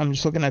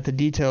just looking at the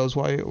details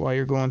while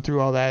you're going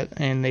through all that,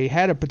 and they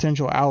had a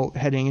potential out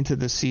heading into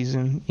the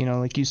season.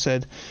 Like you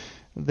said,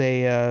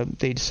 they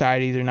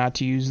decided either not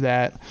to use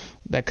that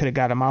could have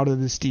got them out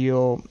of this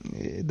deal.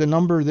 The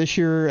number this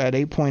year at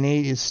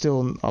 8.8 is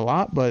still a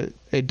lot, but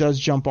it does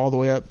jump all the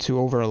way up to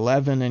over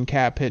 11 in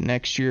cap hit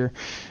next year.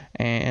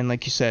 And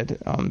like you said,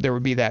 there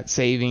would be that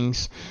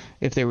savings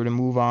if they were to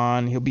move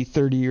on. He'll be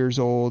 30 years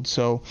old,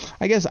 so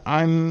I guess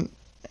I'm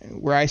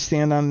where I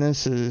stand on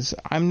this is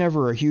I'm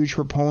never a huge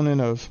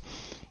proponent of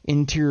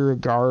interior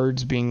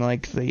guards being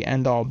like the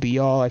end-all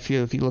be-all. I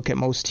feel if you look at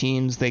most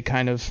teams, they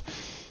kind of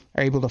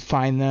are able to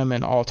find them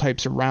in all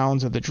types of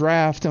rounds of the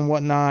draft and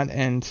whatnot,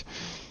 and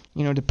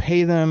to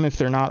pay them if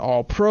they're not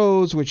all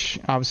pros, which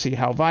obviously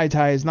Hal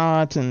Vaitai is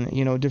not, and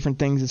different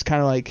things, it's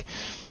kind of like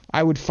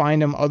I would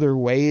find him other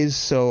ways.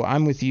 So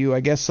I'm with you. I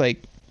guess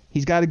like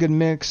he's got a good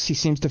mix. He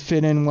seems to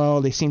fit in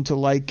well. They seem to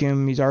like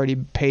him. He's already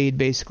paid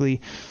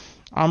basically.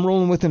 I'm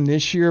rolling with him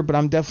this year, but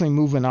I'm definitely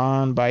moving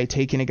on by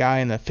taking a guy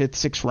in the 5th,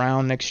 6th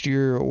round next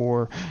year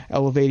or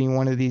elevating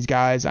one of these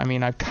guys. I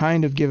mean, I've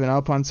kind of given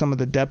up on some of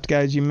the depth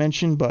guys you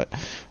mentioned, but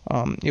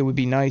it would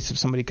be nice if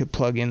somebody could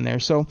plug in there.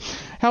 So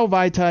Hal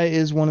Vaitai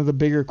is one of the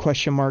bigger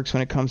question marks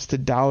when it comes to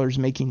dollars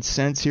making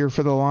sense here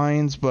for the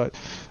Lions, but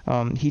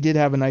he did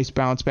have a nice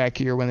bounce back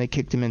here when they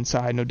kicked him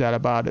inside, no doubt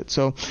about it.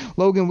 So,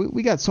 Logan,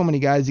 we got so many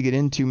guys to get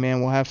into,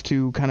 man. We'll have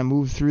to kind of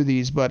move through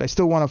these, but I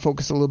still want to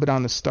focus a little bit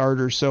on the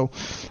starters. So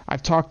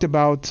I've talked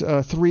about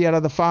 3 out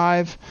of the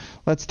 5.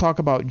 Let's talk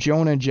about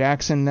Jonah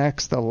Jackson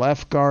next, the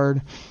left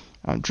guard,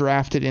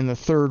 drafted in the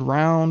 3rd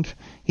round.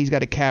 He's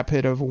got a cap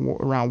hit of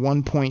around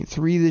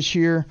 1.3 this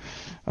year.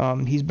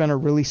 He's been a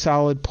really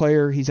solid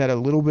player. He's had a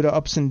little bit of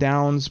ups and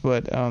downs,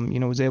 but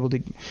was able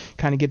to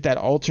kind of get that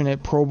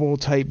alternate Pro Bowl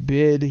type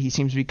bid. He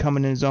seems to be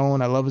coming in his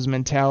own. I love his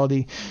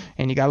mentality,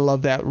 and you got to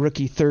love that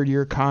rookie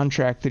 3rd-year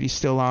contract that he's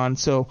still on.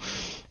 So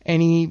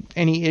any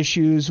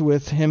issues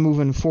with him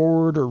moving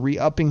forward or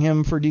re-upping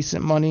him for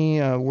decent money?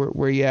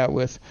 Where you at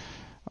with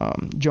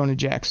Jonah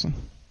Jackson?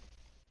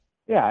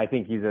 Yeah, I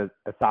think he's a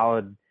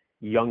solid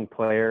young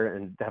player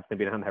and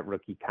definitely been on that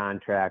rookie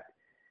contract,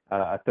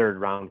 a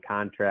 3rd-round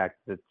contract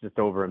that's just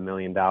over $1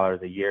 million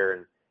a year.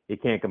 And you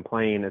can't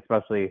complain,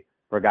 especially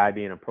for a guy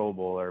being a Pro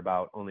Bowler,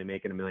 about only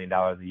making $1 million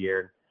a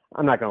year.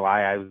 I'm not going to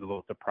lie, I was a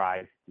little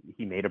surprised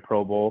he made a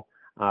Pro Bowl.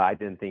 I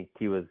didn't think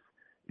he was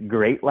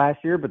great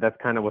last year, but that's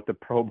kind of what the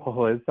Pro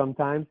Bowl is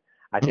sometimes.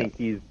 I think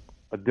he's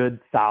a good,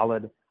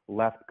 solid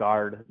left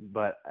guard,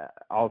 but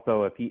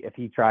also if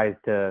he tries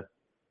to,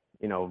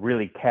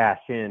 really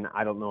cash in,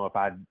 I don't know if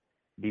I'd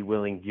be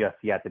willing just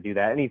yet to do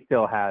that. And he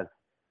still has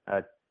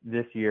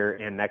this year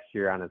and next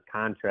year on his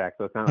contract,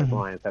 so it's not like the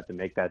Lions have to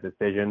make that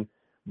decision.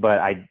 But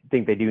I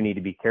think they do need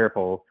to be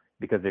careful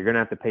because they're going to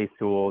have to pay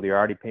Sewell. They're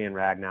already paying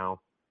Ragnow,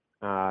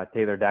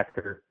 Taylor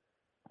Decker.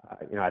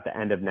 At the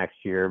end of next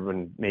year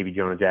when maybe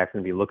Jonah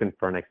Jackson will be looking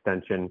for an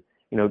extension.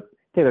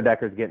 Taylor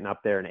Decker's getting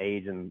up there in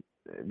age and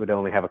would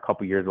only have a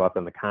couple years left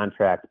on the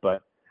contract.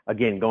 But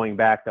again, going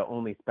back to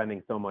only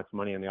spending so much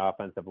money on the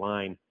offensive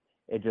line,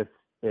 it'd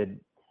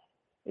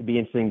be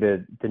interesting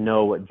to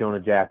know what Jonah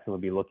Jackson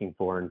would be looking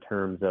for in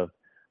terms of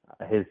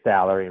his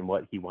salary and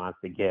what he wants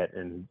to get.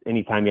 And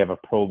anytime you have a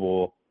Pro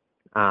Bowl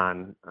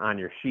on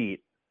your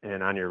sheet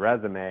and on your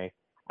resume,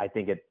 I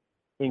think it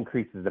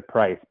increases the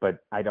price, but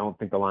I don't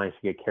think the Lions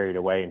should get carried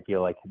away and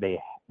feel like they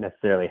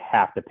necessarily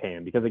have to pay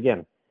him. Because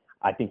again,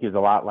 I think he was a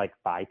lot like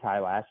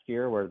Vaitai last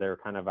year, where they're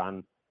kind of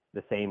on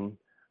the same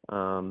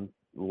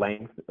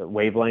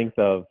wavelength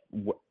of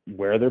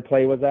where their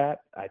play was at.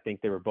 I think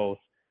they were both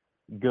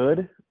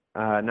good,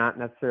 not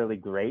necessarily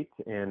great,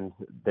 and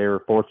they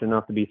were fortunate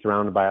enough to be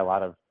surrounded by a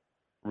lot of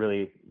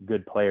really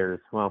good players.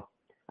 Well,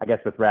 I guess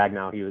with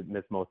Ragnow, he would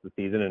miss most of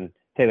the season, and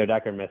Taylor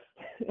Decker missed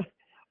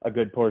a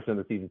good portion of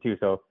the season too.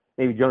 So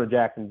maybe Jonah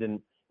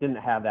Jackson didn't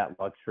have that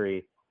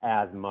luxury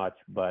as much,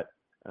 but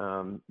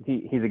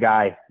he's a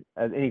guy.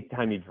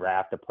 Anytime you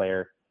draft a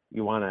player,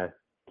 you want to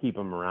keep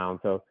him around.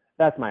 So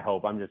that's my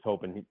hope. I'm just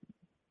hoping,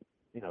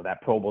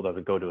 that Pro Bowl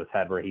doesn't go to his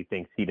head where he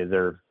thinks he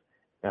deserves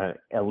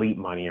elite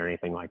money or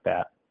anything like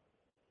that.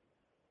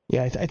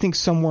 Yeah, I think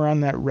somewhere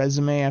on that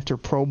resume after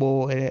Pro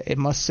Bowl, it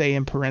must say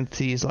in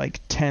parentheses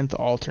like 10th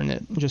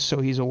alternate, just so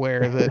he's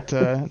aware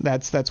that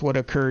that's what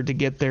occurred to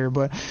get there.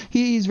 But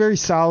he's very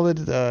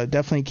solid,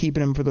 definitely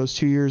keeping him for those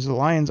 2 years. The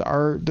Lions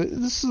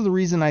this is the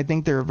reason I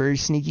think they're a very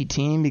sneaky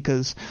team,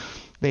 because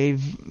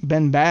they've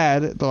been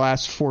bad the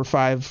last 4 or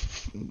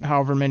 5,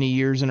 however many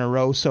years in a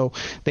row. So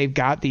they've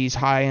got these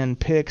high-end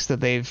picks that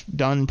they've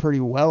done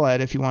pretty well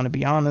at, if you want to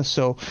be honest.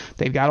 So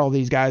they've got all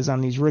these guys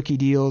on these rookie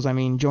deals. I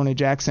mean, Jonah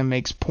Jackson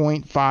makes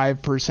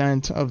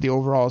 0.5% of the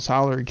overall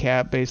salary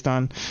cap based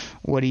on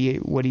what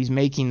he's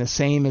making, the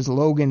same as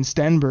Logan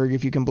Stenberg,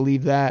 if you can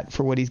believe that,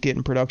 for what he's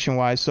getting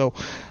production-wise. So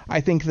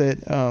I think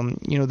that,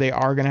 they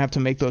are going to have to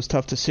make those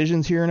tough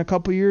decisions here in a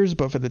couple years.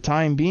 But for the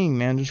time being,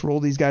 man, just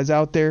roll these guys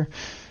out there,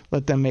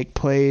 let them make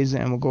plays,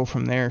 and we'll go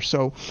from there.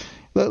 So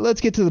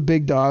let's get to the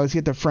big dog. Let's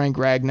get to Frank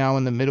Ragnow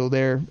in the middle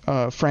there.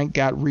 Frank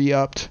got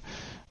re-upped,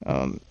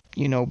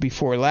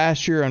 before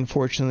last year.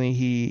 Unfortunately,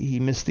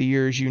 he missed the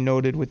year, as you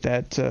noted, with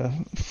that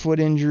foot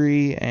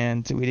injury,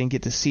 and we didn't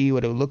get to see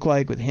what it would look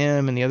like with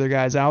him and the other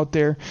guys out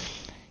there.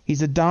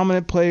 He's a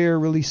dominant player,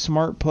 really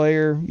smart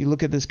player. You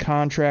look at this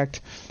contract,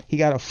 he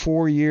got a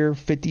 4-year,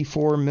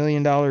 $54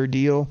 million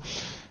deal.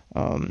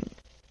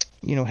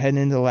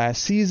 Heading into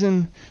last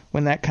season.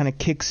 When that kind of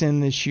kicks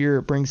in this year,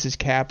 it brings his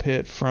cap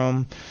hit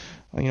from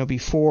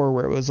before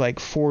where it was like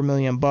 $4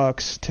 million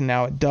to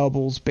now it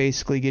doubles,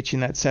 basically gets you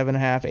in that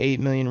 7.5, 8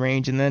 million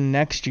range. And then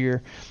next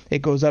year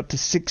it goes up to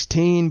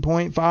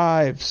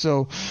 16.5.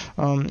 So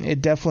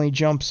it definitely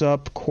jumps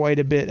up quite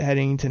a bit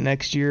heading to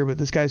next year. But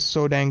this guy's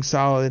so dang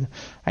solid.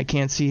 I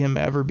can't see him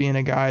ever being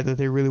a guy that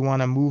they really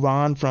want to move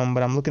on from.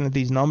 But I'm looking at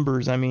these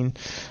numbers. I mean,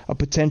 a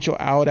potential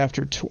out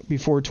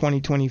before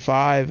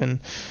 2025,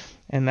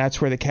 and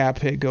that's where the cap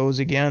hit goes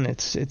again.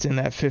 It's in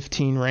that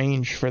 15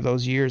 range for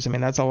those years. I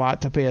mean, that's a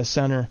lot to pay a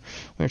center when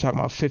you're talking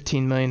about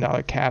 $15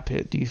 million cap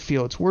hit. Do you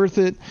feel it's worth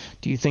it?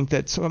 Do you think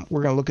that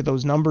we're going to look at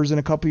those numbers in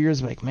a couple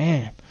years and be like,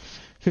 man,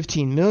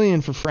 $15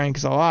 million for Frank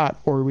is a lot?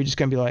 Or are we just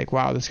going to be like,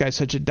 wow, this guy's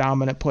such a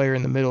dominant player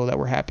in the middle that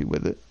we're happy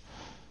with it?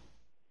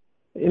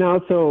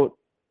 So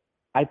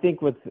I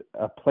think with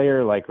a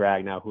player like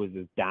Ragnow, who is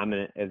as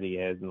dominant as he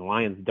is, and the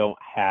Lions don't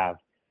have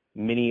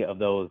many of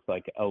those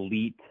like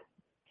elite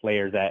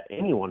players at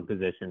any one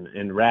position,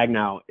 and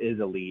Ragnow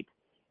is elite,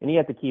 and you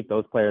have to keep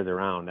those players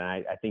around. And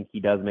I think he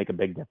does make a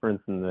big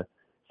difference, and the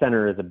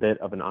center is a bit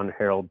of an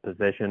unheralded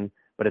position,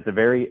 but it's a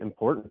very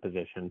important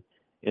position.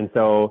 And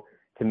so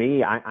to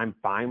me, I'm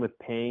fine with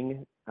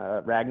paying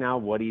Ragnow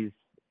what he's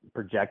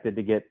projected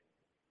to get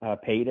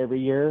paid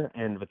every year,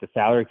 and with the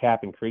salary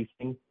cap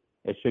increasing,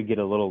 it should get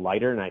a little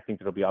lighter, and I think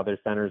there'll be other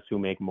centers who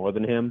make more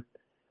than him.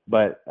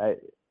 But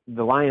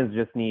the Lions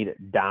just need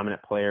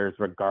dominant players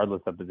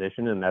regardless of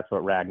position, and that's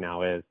what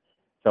Ragnow is.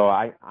 So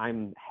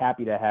I'm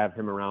happy to have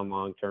him around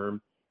long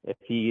term. If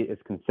he is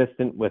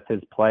consistent with his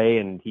play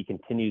and he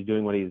continues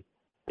doing what he's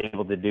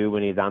able to do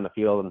when he's on the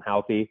field and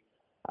healthy,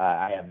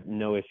 I have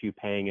no issue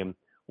paying him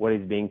what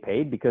he's being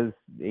paid, because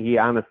he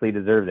honestly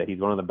deserves it. He's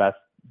one of the best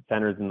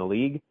centers in the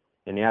league.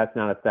 And yeah, it's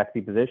not a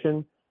sexy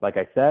position, like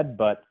I said,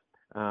 but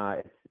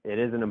it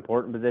is an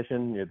important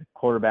position. You're the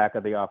quarterback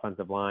of the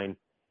offensive line.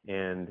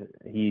 And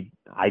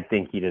I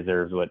think he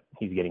deserves what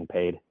he's getting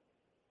paid.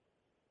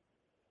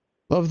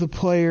 Love the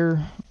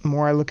player. The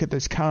more I look at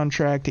this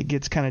contract, it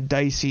gets kind of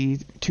dicey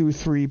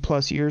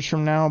 2-3+ years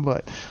from now,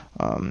 but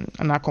I'm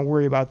not going to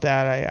worry about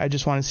that. I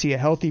just want to see a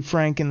healthy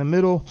Frank in the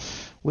middle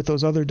with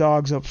those other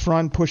dogs up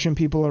front pushing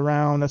people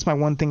around. That's my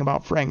one thing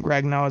about Frank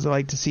Ragnow, is I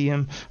like to see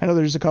him. I know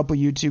there's a couple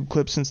YouTube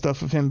clips and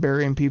stuff of him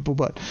burying people,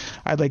 but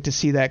I'd like to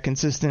see that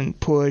consistent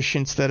push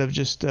instead of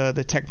just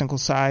the technical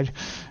side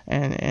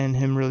and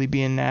him really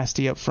being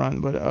nasty up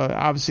front. But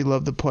obviously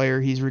love the player.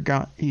 He's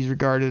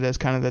regarded as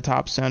kind of the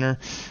top center,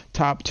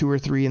 top 2 or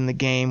 3 in the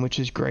game, which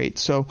is great.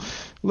 So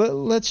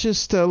let's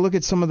just look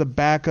at some of the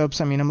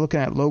backups. I mean, I'm looking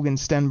at Logan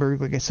Stenberg.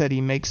 Like I said,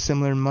 he makes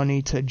similar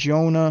money to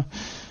Jonah.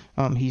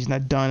 He's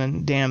not done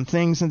a damn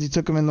thing since he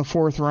took him in the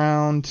 4th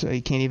round.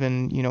 He can't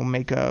even,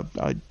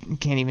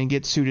 can't even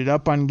get suited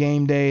up on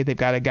game day. They've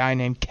got a guy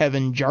named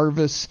Kevin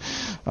Jarvis,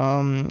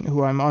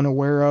 who I'm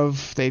unaware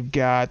of. They've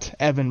got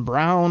Evan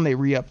Brown. They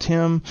re-upped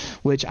him,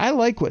 which I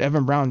like what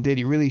Evan Brown did.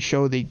 He really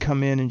showed they'd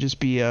come in and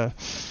just be a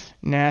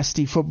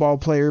nasty football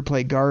player,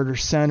 play guard or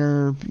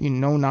center,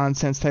 no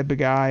nonsense type of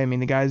guy. I mean,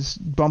 the guy's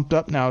bumped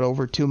up now to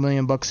over $2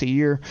 million a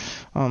year.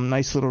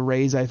 Nice little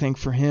raise, I think,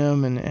 for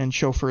him and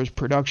show for his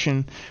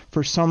production.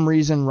 For some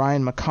reason,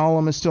 Ryan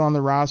McCollum is still on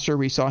the roster.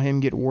 We saw him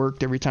get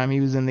worked every time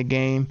he was in the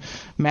game.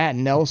 Matt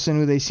Nelson,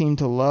 who they seem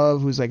to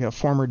love, who's like a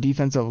former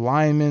defensive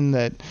lineman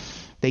that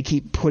they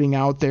keep putting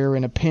out there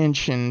in a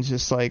pinch, and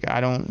just like,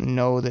 I don't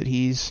know that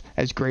he's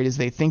as great as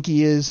they think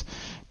he is.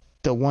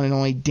 The one and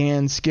only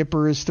Dan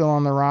Skipper is still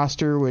on the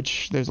roster,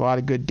 which there's a lot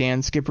of good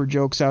Dan Skipper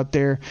jokes out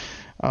there.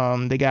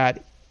 They got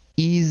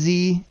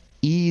Eze,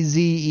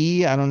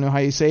 I don't know how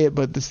you say it,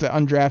 but this is the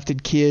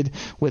undrafted kid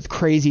with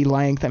crazy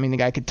length. I mean, the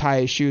guy could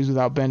tie his shoes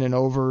without bending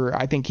over.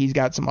 I think he's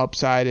got some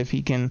upside if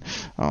he can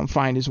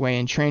find his way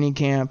in training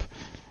camp.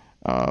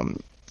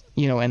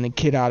 And the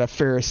kid out of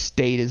Ferris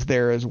State is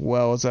there as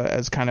well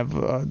as kind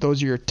of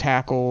those are your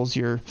tackles,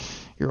 your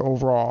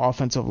overall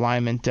offensive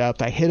lineman depth.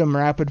 I hit them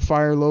rapid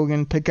fire,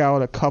 Logan. Pick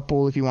out a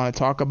couple if you want to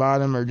talk about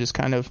them, or just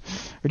or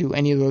do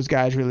any of those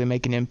guys really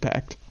make an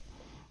impact?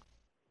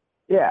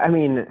 Yeah, I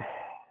mean,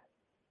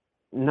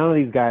 none of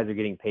these guys are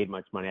getting paid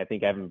much money. I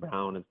think Evan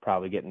Brown is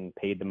probably getting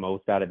paid the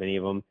most out of any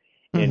of them,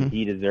 and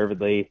he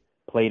deservedly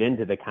played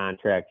into the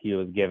contract he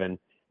was given,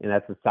 and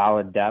that's a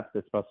solid depth,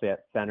 especially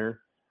at center,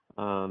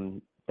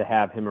 to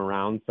have him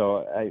around.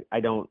 So I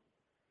don't,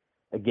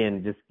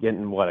 again, just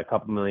getting a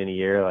couple million a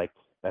year, like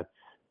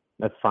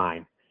that's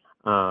fine.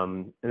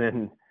 And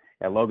then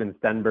Logan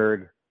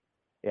Stenberg,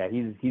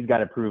 he's got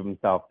to prove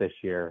himself this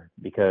year,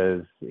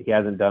 because he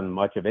hasn't done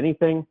much of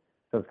anything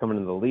since coming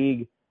into the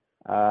league.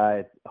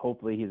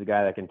 Hopefully he's a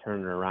guy that can turn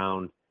it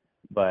around.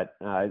 But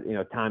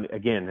Tommy,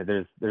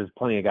 again, there's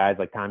plenty of guys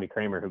like Tommy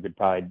Kramer who could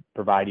probably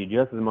provide you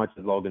just as much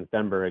as Logan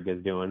Stenberg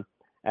is doing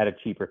at a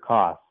cheaper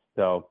cost.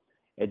 So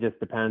it just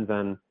depends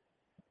on.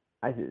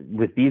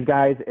 With these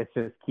guys, it's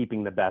just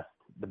keeping the best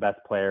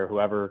player,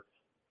 whoever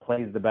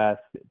plays the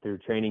best through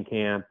training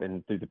camp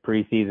and through the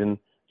preseason.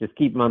 Just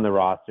keep them on the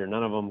roster.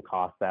 None of them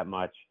cost that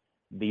much.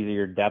 These are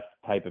your depth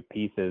type of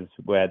pieces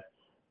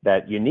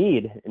that you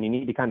need, and you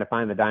need to kind of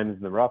find the diamonds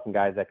in the rough and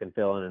guys that can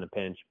fill in a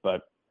pinch.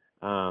 But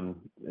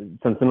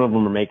Since some of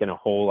them are making a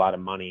whole lot of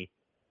money,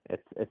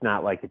 it's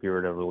not like if you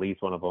were to release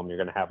one of them, you're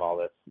going to have all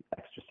this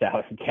extra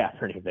salary cap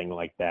or anything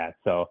like that.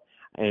 So,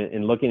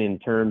 and looking in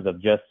terms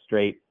of just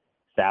straight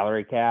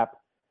salary cap,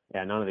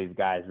 yeah, none of these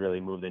guys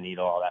really move the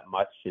needle all that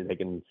much. They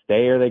can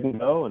stay or they can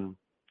go, and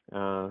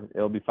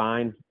it'll be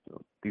fine.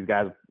 These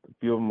guys, a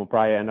few of them will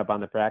probably end up on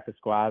the practice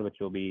squad, which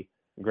will be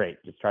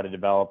great. Just try to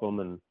develop them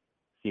and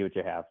see what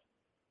you have.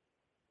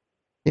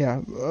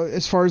 Yeah,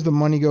 as far as the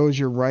money goes,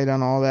 you're right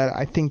on all that.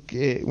 I think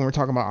when we're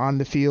talking about on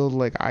the field,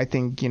 like I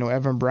think,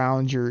 Evan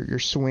Brown's your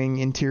swing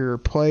interior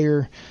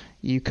player.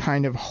 You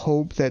kind of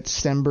hope that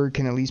Stenberg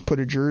can at least put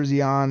a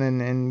jersey on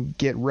and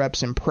get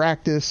reps in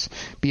practice,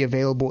 be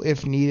available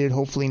if needed,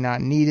 hopefully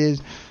not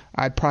needed.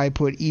 I'd probably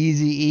put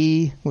Easy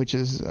E, which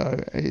is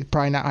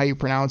probably not how you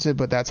pronounce it,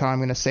 but that's how I'm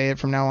going to say it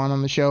from now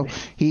on the show.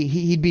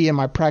 He'd be in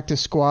my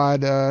practice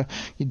squad,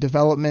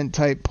 development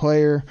type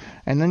player.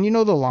 And then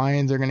the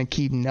Lions are going to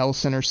keep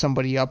Nelson or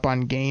somebody up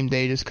on game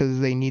day just because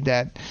they need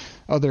that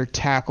other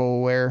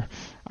tackle, where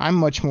I'm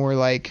much more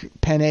like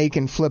Penny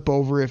can flip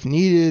over if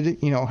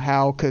needed.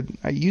 Hal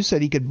you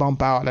said he could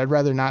bump out. I'd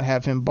rather not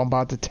have him bump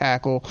out the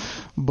tackle,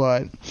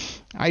 but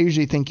I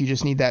usually think you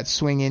just need that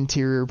swing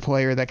interior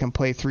player that can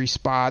play 3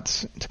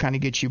 spots to kind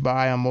of get you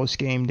by on most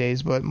game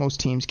days, but most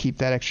teams keep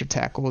that extra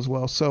tackle as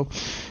well. So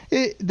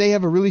they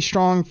have a really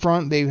strong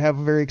front. They have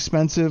a very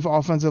expensive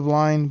offensive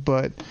line,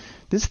 but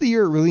this is the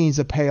year it really needs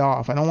to pay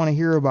off. I don't want to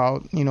hear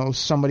about,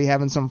 somebody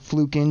having some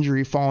fluke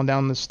injury, falling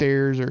down the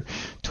stairs or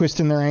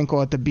twisting their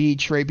ankle at the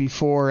beach right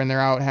before and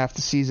they're out half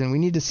the season. We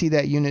need to see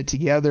that unit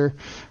together,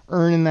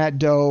 earning that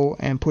dough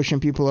and pushing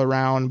people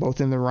around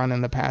both in the run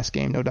and the pass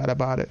game, no doubt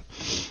about it.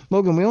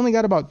 Logan, we only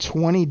got about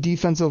 20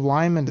 defensive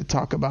linemen to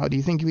talk about. Do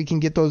you think we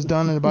can get those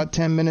done in about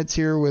 10 minutes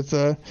here with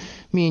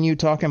me and you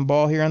talking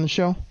ball here on the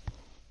show?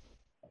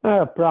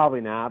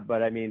 Probably not,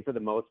 but I mean, for the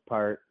most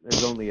part,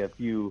 there's only a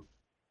few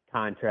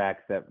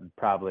contracts that would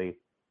probably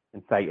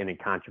incite any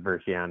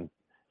controversy on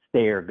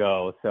stay or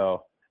go.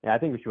 So, yeah, I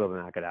think we should be able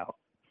to knock it out.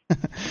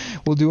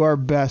 We'll do our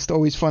best.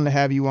 Always fun to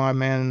have you on,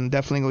 man. And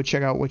definitely go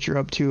check out what you're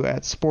up to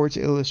at Sports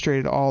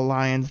Illustrated All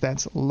Lions.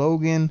 That's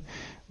Logan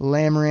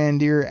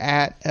Lamorandier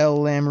at L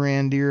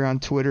Lamorandier on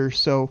Twitter.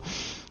 So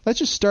let's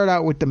just start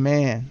out with the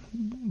man,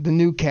 the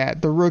new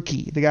cat, the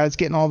rookie, the guy that's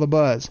getting all the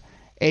buzz,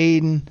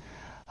 Aiden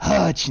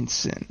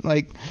Hutchinson.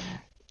 Like,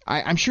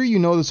 I'm sure you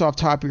know this off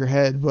the top of your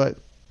head, but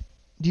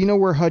do you know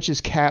where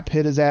Hutch's cap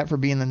hit is at for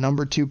being the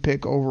number 2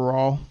 pick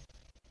overall?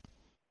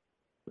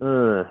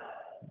 No,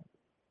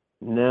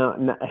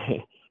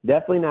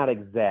 definitely not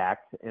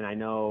exact. And I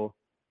know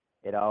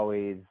it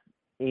always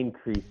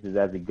increases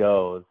as it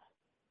goes.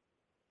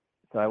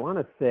 So I want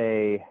to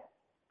say,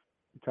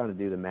 I'm trying to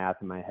do the math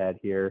in my head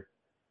here.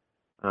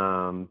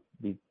 What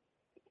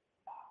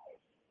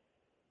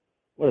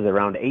is it,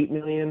 around $8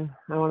 million,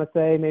 I want to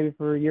say, maybe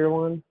for year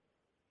one?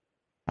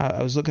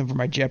 I was looking for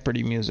my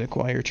Jeopardy music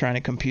while you're trying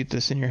to compute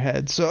this in your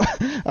head. So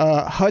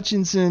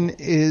Hutchinson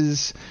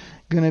is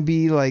going to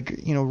be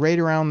right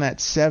around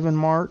that 7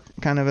 mark,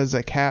 kind of as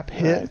a cap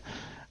hit. Right.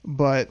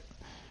 But,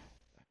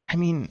 I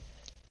mean,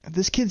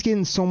 this kid's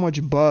getting so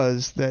much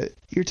buzz that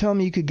you're telling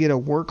me you could get a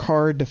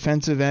work-hard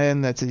defensive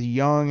end that's as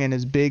young and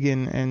as big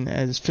and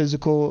as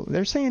physical.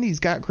 They're saying he's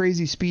got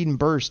crazy speed and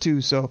burst,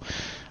 too. So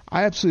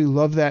I absolutely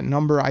love that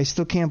number. I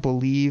still can't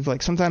believe.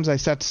 Sometimes I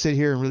have to sit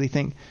here and really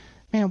think,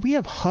 man, we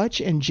have Hutch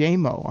and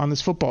J-Mo on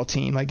this football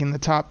team, in the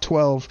top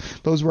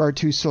 12. Those were our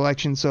 2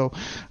 selections. So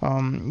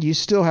you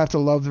still have to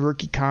love the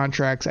rookie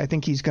contracts. I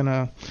think he's going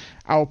to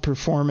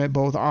outperform it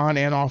both on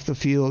and off the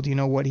field.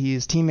 What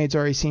his teammates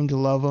already seem to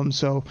love him.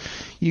 So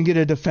you can get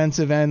a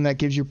defensive end that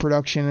gives you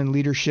production and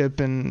leadership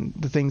and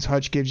the things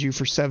Hutch gives you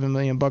for $7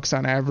 million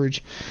on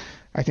average.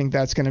 I think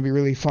that's going to be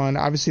really fun.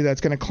 Obviously, that's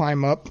going to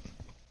climb up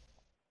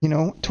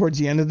towards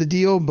the end of the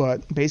deal,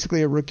 but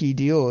basically a rookie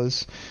deal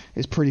is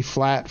pretty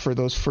flat for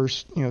those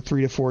first,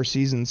 3 to 4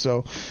 seasons.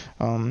 So,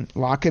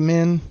 lock him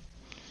in,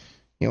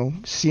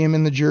 see him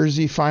in the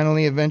jersey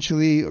finally,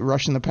 eventually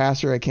rushing the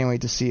passer. I can't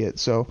wait to see it.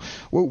 So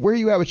where are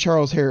you at with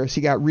Charles Harris? He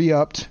got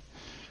re-upped,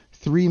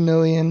 $3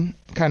 million,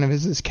 kind of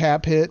is his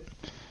cap hit,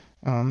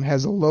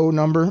 has a low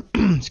number.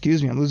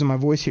 Excuse me, I'm losing my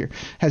voice here.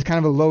 Has kind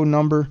of a low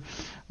number,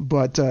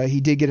 but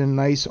he did get a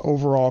nice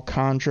overall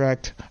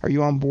contract. Are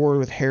you on board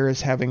with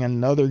Harris having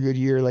another good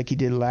year like he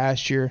did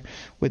last year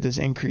with his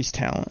increased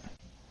talent?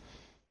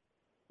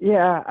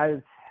 Yeah,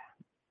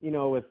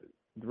 with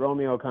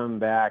Romeo coming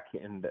back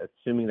and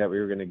assuming that we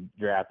were going to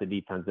draft a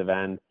defensive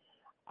end,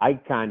 I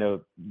kind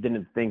of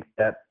didn't think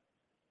that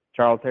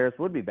Charles Harris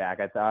would be back.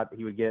 I thought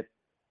he would get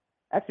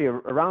actually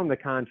around the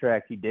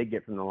contract he did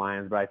get from the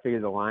Lions, but I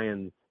figured the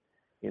Lions,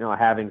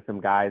 having some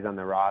guys on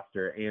the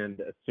roster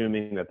and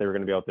assuming that they were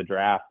going to be able to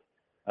draft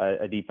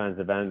a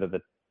defensive end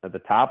at the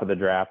top of the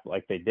draft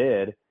like they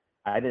did,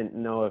 I didn't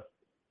know if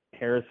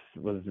Harris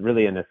was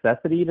really a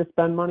necessity to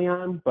spend money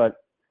on, but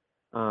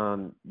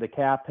the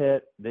cap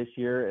hit this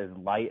year is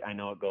light. I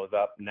know it goes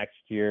up next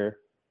year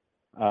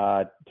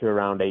to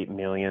around $8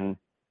 million.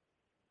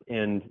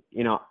 And,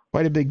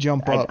 quite a big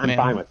jump up, I'm man.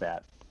 fine with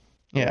that.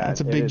 Yeah,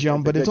 it's a it big is.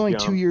 jump, It's a but it's good only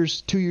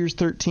jump. 2 years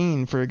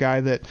 13 for a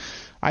guy that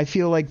I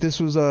feel like this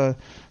was a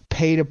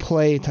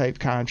pay-to-play type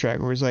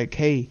contract where it's like,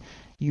 hey,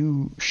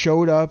 you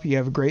showed up, you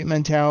have a great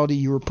mentality,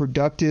 you were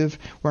productive.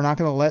 We're not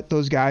going to let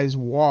those guys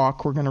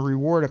walk. We're going to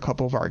reward a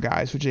couple of our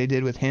guys, which they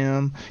did with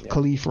him,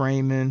 Khalif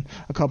Raymond,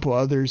 a couple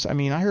others. I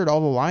mean, I heard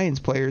all the Lions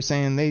players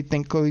saying they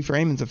think Khalif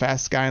Raymond's the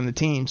fastest guy on the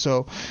team.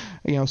 So,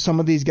 some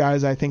of these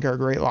guys I think are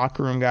great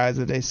locker room guys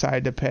that they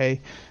decided to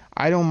pay.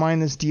 I don't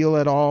mind this deal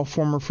at all.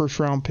 Former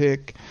first-round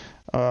pick.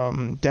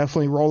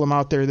 Definitely roll him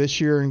out there this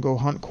year and go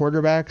hunt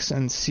quarterbacks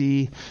and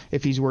see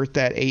if he's worth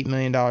that $8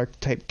 million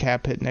type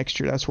cap hit next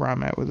year. That's where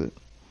I'm at with it.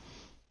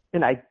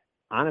 And I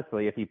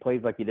honestly, if he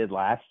plays like he did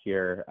last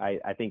year,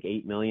 I think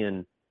 $8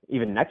 million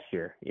even next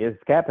year. His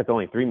cap hit's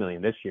only $3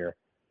 million this year.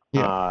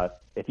 Yeah.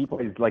 If he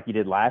plays like he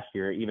did last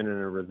year, even in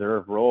a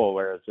reserve role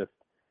where it's just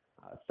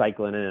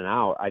cycling in and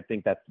out, I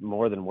think that's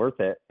more than worth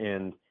it.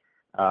 And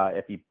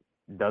if he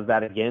does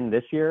that again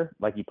this year,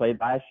 like he played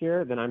last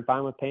year, then I'm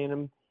fine with paying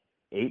him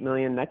 $8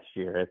 million next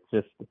year. It's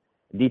just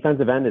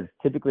defensive end is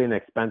typically an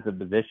expensive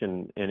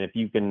position, and if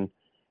you can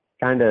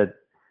kind of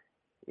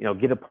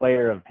get a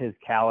player of his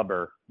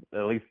caliber,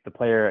 at least the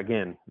player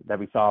again that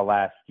we saw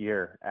last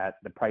year at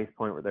the price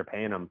point where they're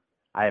paying him,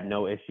 I have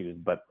no issues.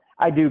 But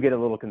I do get a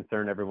little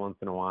concerned every once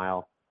in a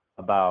while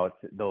about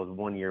those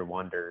 1-year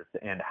wonders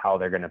and how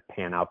they're going to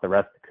pan out the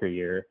rest of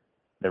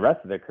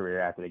their career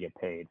after they get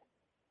paid.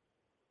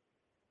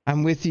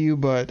 I'm with you,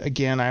 but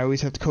again, I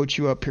always have to coach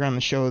you up here on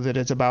the show that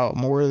it's about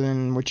more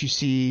than what you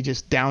see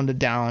just down to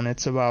down.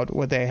 It's about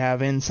what they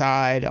have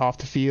inside, off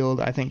the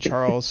field. I think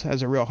Charles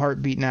has a real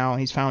heartbeat now.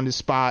 He's found his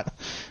spot,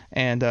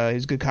 and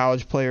he's a good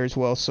college player as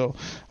well. So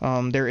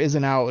there is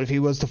an out. If he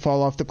was to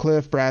fall off the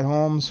cliff, Brad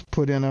Holmes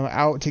put in an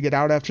out to get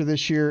out after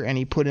this year, and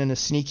he put in a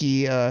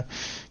sneaky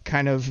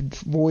kind of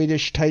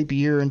voidish type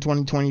year in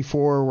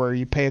 2024 where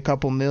you pay a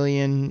couple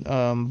million,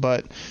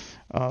 but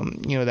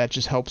that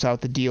just helps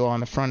out the deal on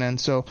the front end.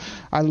 So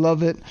I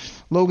love it.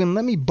 Logan,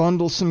 let me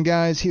bundle some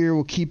guys here.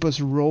 We'll keep us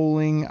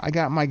rolling. I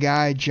got my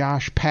guy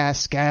Josh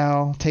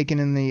Pascal taken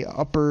in the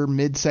upper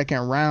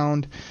mid-second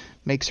round.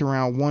 Makes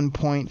around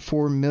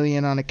 $1.4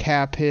 million on a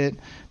cap hit.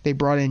 They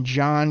brought in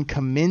John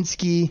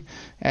Kaminsky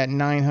at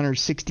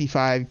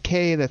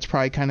 $965K. That's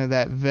probably kind of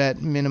that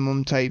vet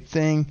minimum type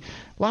thing.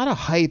 A lot of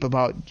hype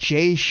about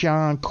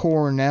Jayshon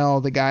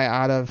Cornell, the guy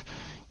out of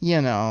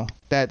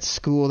that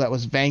school that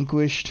was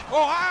vanquished.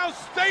 Ohio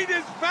State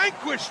is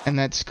vanquished. And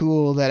that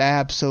school that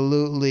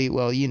absolutely,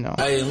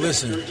 Hey,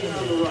 listen,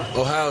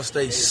 Ohio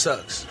State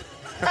sucks.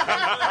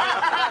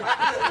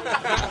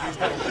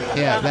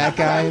 Yeah, that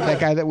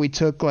guy that we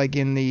took like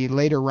in the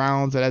later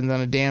rounds that hasn't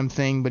done a damn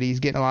thing, but he's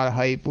getting a lot of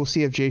hype. We'll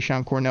see if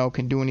Jayshon Cornell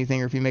can do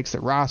anything or if he makes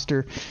the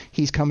roster.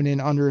 He's coming in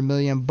under $1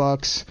 million.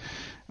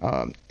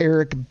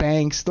 Eric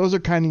Banks, those are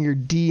kind of your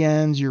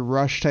DNs, your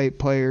rush type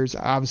players.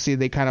 Obviously,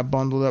 they kind of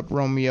bundled up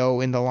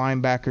Romeo in the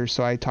linebackers,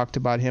 so I talked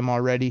about him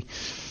already.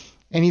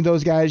 Any of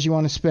those guys you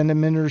want to spend a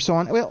minute or so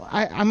on? Well,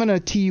 I'm going to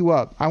tee you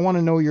up. I want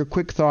to know your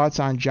quick thoughts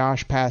on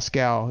Josh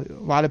Pascal. A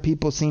lot of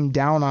people seem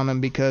down on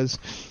him because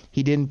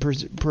he didn't,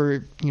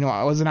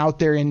 I wasn't out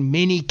there in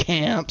mini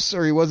camps,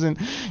 or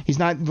he's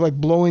not like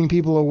blowing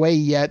people away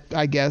yet,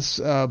 I guess.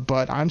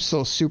 But I'm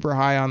still super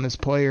high on this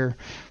player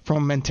from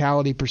a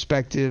mentality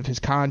perspective, his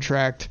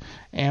contract,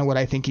 and what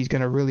I think he's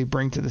going to really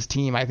bring to this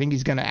team. I think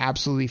he's going to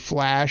absolutely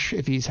flash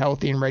if he's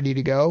healthy and ready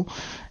to go.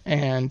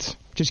 And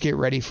just get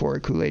ready for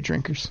it, Kool-Aid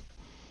drinkers.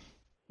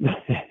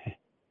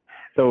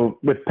 So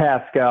with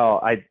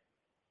Pascal,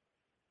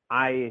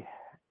 I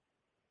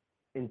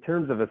in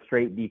terms of a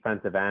straight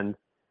defensive end,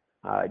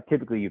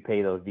 typically you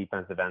pay those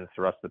defensive ends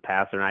to rush the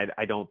passer, and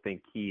I don't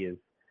think he is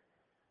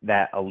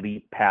that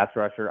elite pass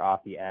rusher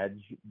off the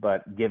edge,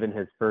 but given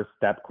his first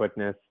step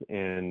quickness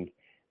and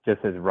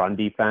just his run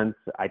defense,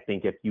 I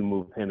think if you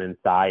move him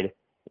inside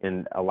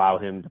and allow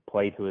him to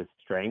play to his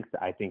strengths,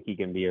 I think he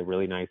can be a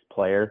really nice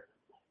player.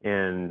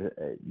 And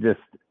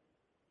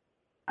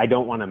I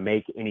don't want to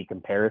make any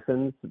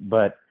comparisons,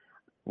 but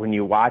when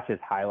you watch his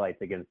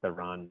highlights against the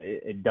run,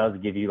 it does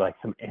give you like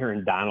some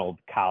Aaron Donald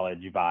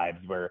college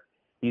vibes where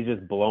he's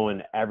just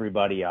blowing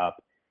everybody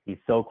up. He's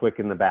so quick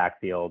in the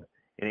backfield,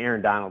 and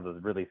Aaron Donald is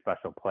a really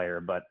special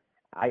player, but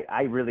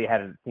I really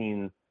hadn't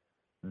seen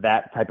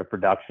that type of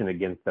production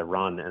against the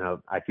run. And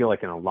I feel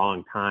like in a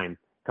long time,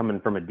 coming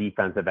from a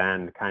defensive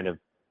end, kind of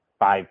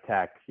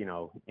 5-tech,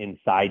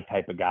 inside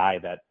type of guy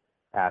that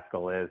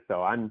Pascal is.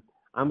 So I'm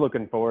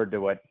looking forward to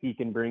what he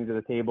can bring to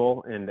the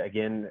table. And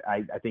again,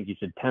 I think you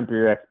should temper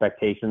your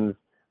expectations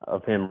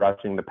of him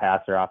rushing the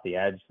passer off the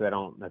edge. So I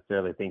don't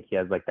necessarily think he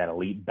has like that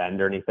elite bend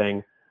or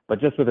anything,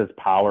 but just with his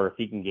power, if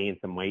he can gain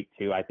some weight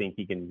too, I think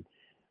he can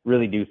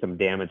really do some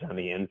damage on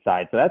the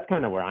inside. So that's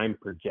kind of where I'm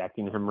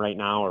projecting him right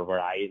now, or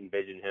where I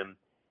envision him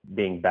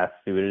being best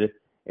suited,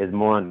 is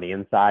more on the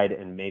inside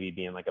and maybe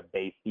being like a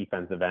base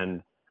defensive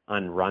end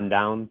on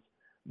rundowns.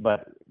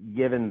 But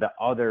given the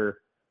other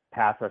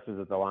pass rushers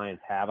that the Lions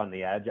have on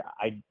the edge,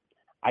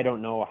 I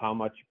don't know how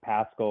much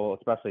Pascal,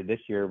 especially this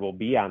year, will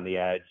be on the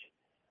edge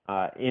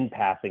in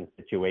passing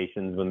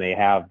situations when they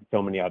have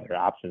so many other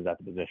options at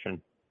the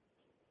position.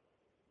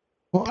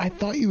 Well, I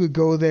thought you would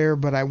go there,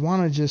 but I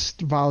want to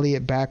just volley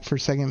it back for a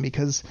second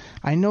because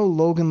I know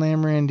Logan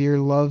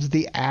Lamorandier loves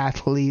the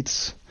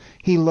athletes.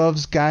 He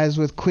loves guys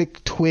with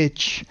quick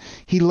twitch.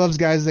 He loves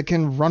guys that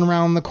can run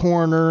around the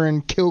corner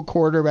and kill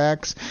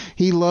quarterbacks.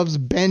 He loves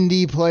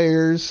bendy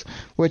players,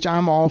 which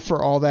I'm all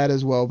for all that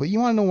as well. But you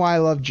want to know why I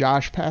love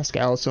Josh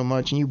Pascal so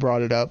much, and you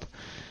brought it up.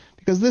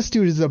 Because this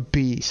dude is a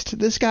beast.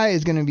 This guy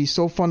is going to be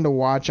so fun to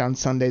watch on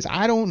Sundays.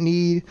 I don't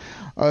need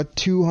a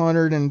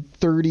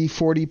 230,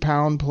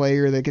 40-pound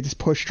player that gets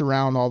pushed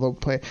around all the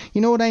play.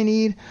 You know what I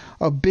need?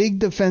 A big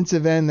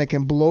defensive end that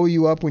can blow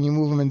you up when you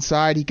move him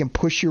inside. He can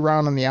push you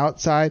around on the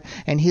outside.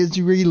 And he's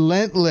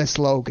relentless,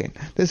 Logan.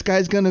 This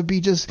guy's going to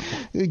be just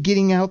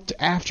getting out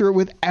after it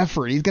with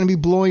effort. He's going to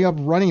be blowing up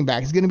running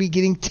backs. He's going to be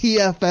getting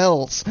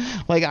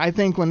TFLs. Like, I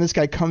think when this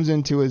guy comes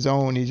into his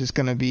own, he's just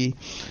going to be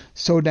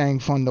so dang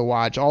fun to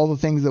watch. All the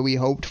things that we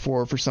hoped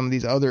for some of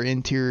these other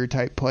interior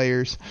type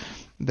players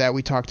that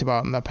we talked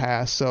about in the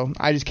past. So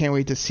I just can't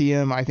wait to see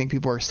him. I think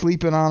people are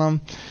sleeping on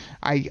him.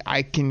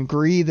 I can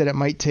agree that it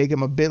might take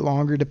him a bit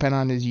longer depending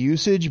on his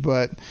usage,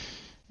 but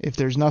if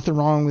there's nothing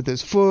wrong with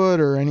his foot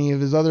or any of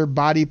his other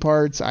body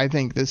parts, I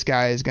think this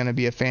guy is going to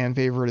be a fan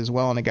favorite as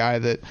well, and a guy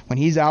that when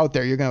he's out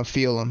there, you're going to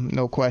feel him,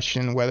 no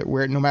question,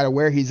 no matter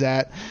where he's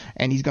at,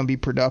 and he's going to be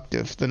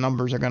productive. The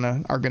numbers are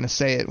going to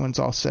say it when it's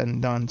all said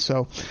and done.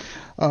 So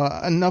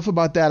enough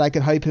about that. I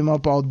could hype him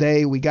up all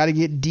day. We got to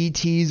get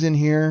DTs in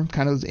here,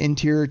 kind of those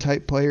interior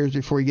type players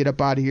before we get up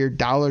out of here.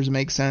 Dollars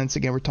make sense.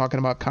 Again, we're talking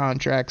about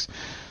contracts.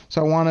 So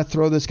I want to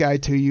throw this guy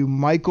to you.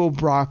 Michael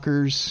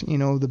Brockers,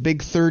 the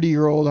big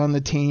 30-year-old on the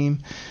team,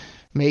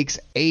 makes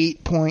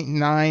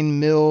 $8.9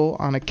 million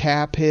on a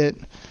cap hit.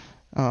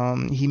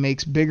 He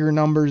makes bigger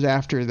numbers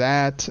after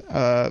that.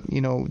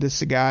 This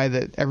is a guy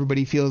that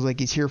everybody feels like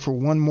he's here for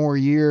one more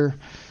year.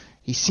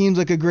 He seems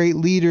like a great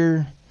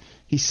leader.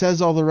 He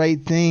says all the right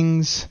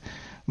things.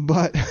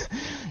 But,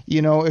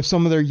 if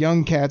some of their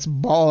young cats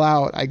ball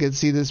out, I could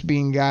see this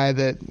being a guy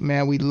that,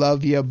 man, we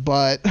love you,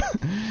 but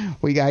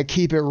we got to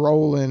keep it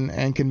rolling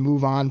and can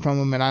move on from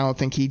him. And I don't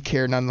think he'd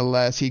care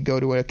nonetheless. He'd go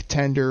to a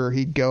contender or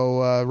he'd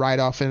go right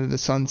off into the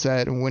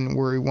sunset and wouldn't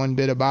worry one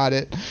bit about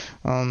it,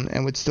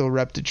 and would still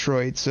rep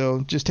Detroit.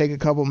 So just take a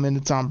couple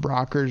minutes on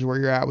Brockers, where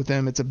you're at with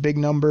him. It's a big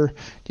number.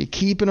 Do you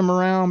keeping him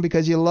around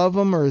because you love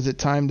him, or is it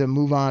time to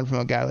move on from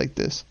a guy like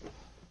this?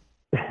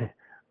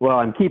 Well,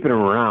 I'm keeping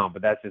him around,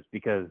 but that's just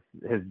because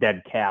his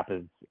dead cap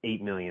is $8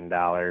 million.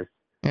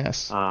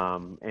 Yes.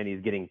 And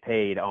he's getting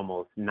paid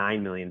almost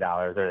 $9 million,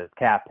 or his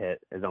cap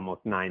hit is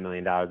almost $9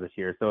 million this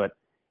year. So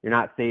you're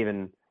not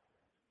saving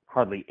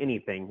hardly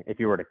anything if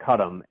you were to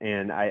cut him.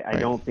 And I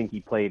don't think he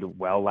played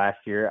well last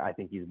year. I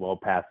think he's well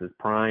past his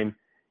prime.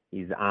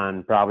 He's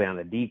probably on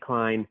the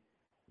decline.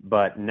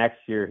 But next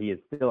year he is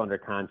still under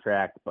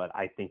contract, but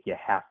I think you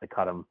have to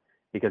cut him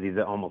because he's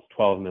at almost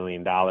 $12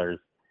 million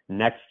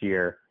next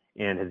year.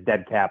 And his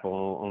dead cap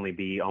will only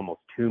be almost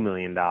 $2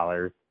 million.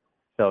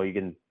 So you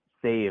can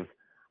save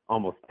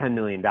almost $10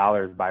 million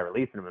by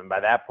releasing him. And by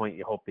that point,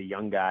 you hope the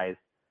young guys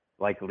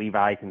like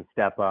Levi can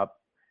step up.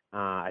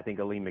 I think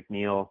Aleem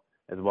McNeil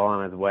is well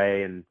on his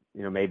way, and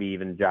maybe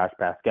even Josh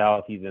Pascal,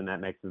 if he's in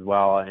that mix as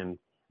well, and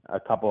a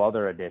couple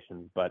other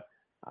additions. But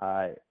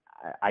I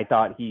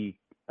thought he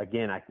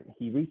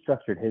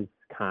restructured his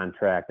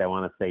contract, I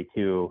want to say,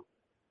 too.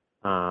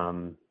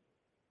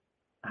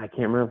 I can't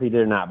remember if he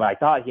did or not, but I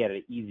thought he had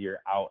an easier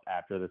out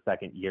after the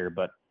second year.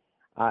 But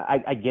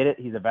I get it.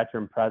 He's a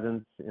veteran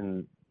presence,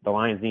 and the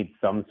Lions need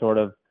some sort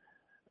of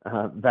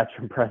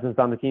veteran presence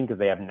on the team because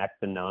they have next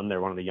to none.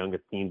 They're one of the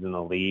youngest teams in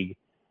the league.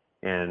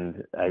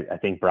 And I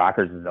think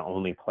Brockers is the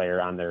only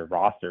player on their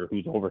roster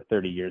who's over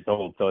 30 years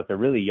old. So it's a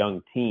really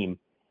young team.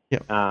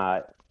 Yep.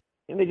 And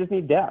they just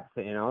need depth.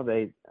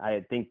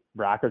 I think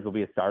Brockers will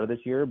be a starter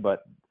this year,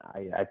 but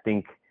I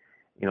think,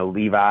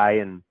 Levi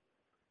and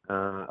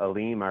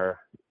Aleem are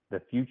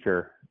the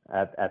future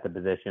at the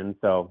position.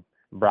 So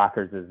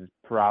Brockers is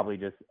probably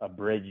just a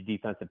bridge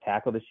defensive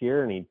tackle this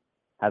year, and he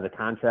has a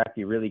contract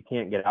he really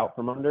can't get out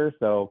from under.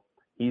 So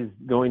he's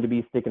going to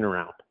be sticking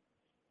around.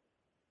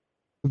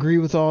 Agree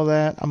with all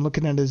that. I'm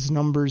looking at his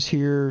numbers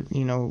here.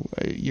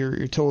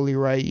 You're totally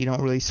right. You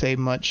don't really save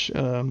much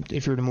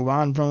if you're to move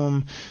on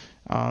from him.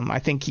 I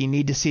think you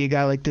need to see a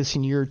guy like this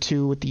in year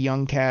two with the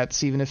young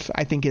cats, even if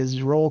I think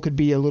his role could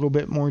be a little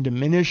bit more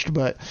diminished.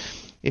 But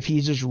if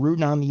he's just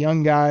rooting on the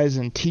young guys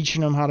and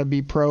teaching them how to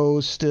be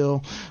pros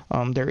still,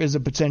 there is a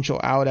potential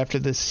out after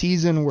this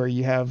season where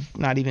you have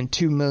not even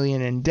 $2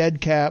 million in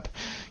dead cap.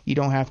 You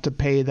don't have to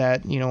pay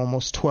that,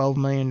 almost $12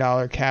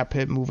 million cap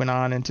hit moving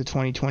on into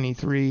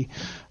 2023.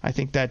 I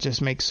think that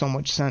just makes so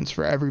much sense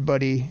for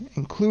everybody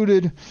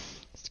included.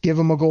 Give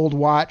him a gold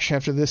watch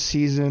after this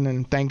season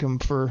and thank him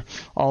for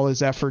all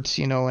his efforts,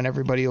 and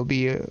everybody will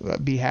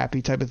be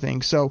happy type of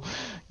thing. So,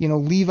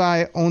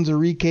 Levi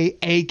Onwuzurike,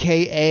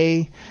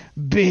 a.k.a.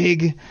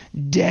 Big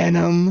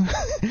Denim.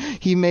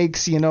 he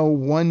makes,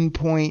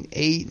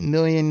 $1.8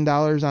 million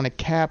on a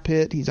cap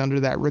hit. He's under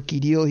that rookie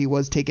deal. He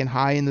was taken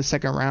high in the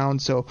second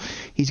round, so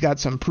he's got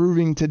some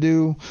proving to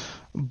do.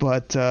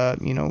 But,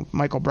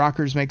 Michael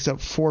Brockers makes up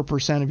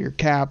 4% of your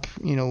cap.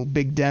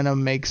 Big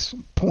Denim makes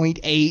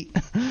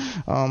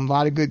 0.8. A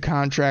lot of good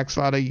contracts, a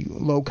lot of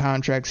low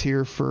contracts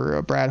here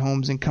for Brad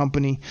Holmes and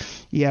company.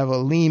 You have a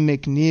Lee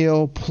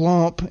McNeil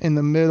plump in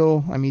the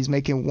middle. I mean, he's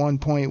making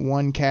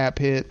 1.1 cap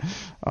hit.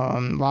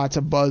 Lots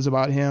of buzz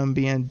about him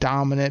being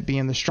dominant,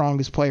 being the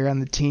strongest player on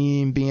the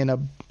team, being a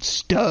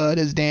stud,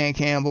 as Dan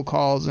Campbell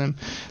calls him.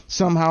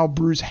 Somehow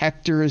Bruce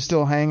Hector is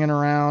still hanging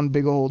around,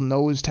 big old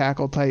nose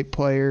tackle type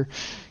player.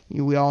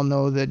 We all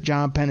know that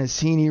John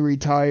Pennicini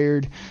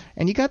retired.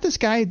 And you got this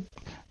guy,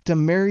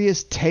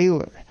 Demarius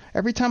Taylor.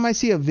 Every time I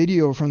see a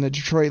video from the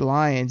Detroit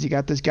Lions, you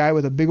got this guy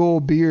with a big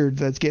old beard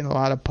that's getting a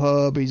lot of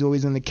pub. He's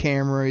always in the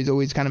camera. He's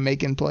always kind of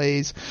making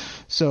plays.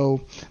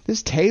 So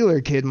this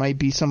Taylor kid might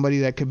be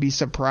somebody that could be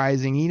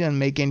surprising. He doesn't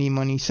make any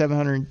money,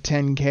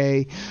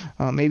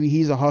 $710K. Maybe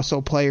he's a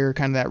hustle player,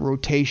 kind of that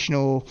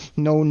rotational,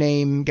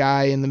 no-name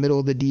guy in the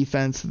middle of the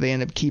defense that they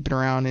end up keeping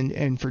around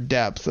and for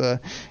depth.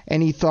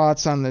 Any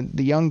thoughts on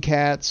the young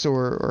cats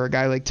or a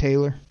guy like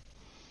Taylor?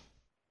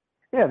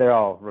 Yeah, they're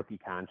all rookie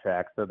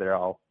contracts, so they're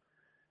all,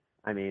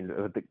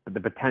 the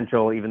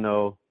potential, even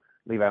though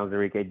Levi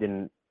Onwuzurike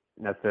didn't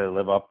necessarily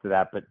live up to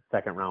that, but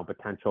second-round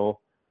potential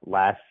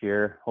last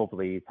year.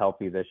 Hopefully he's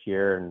healthy this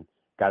year and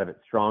got a bit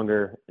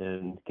stronger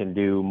and can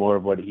do more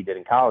of what he did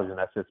in college, and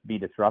that's just be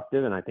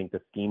disruptive, and I think the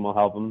scheme will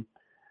help him.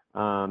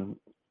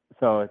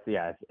 So,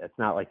 it's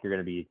not like you're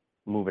going to be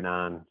moving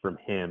on from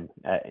him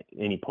at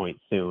any point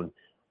soon.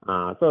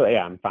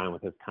 I'm fine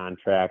with his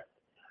contract.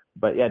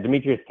 But,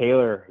 Demetrius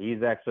Taylor,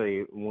 he's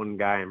actually one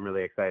guy I'm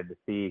really excited to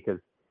see because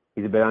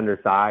he's a bit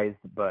undersized,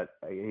 but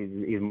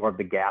he's more of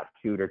the gap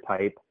shooter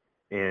type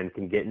and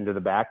can get into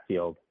the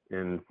backfield.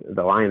 And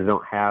the Lions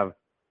don't have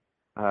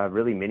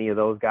really many of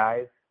those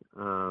guys.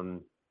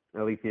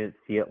 At least you didn't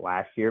see it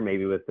last year,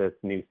 maybe with this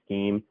new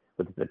scheme,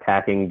 with this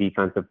attacking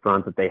defensive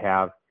front that they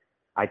have.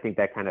 I think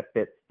that kind of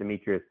fits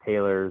Demetrius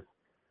Taylor's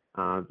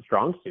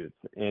strong suits.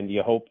 And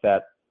you hope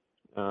that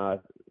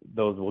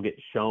those will get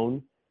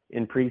shown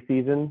in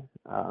preseason.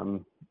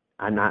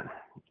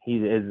 He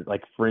is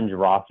like fringe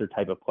roster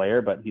type of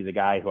player, but he's a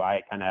guy who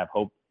I kind of have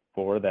hope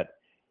for that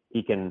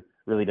he can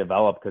really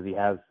develop because he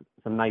has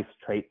some nice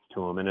traits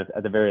to him. And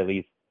at the very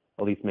least,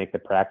 at least make the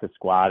practice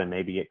squad and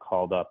maybe get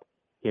called up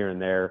here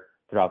and there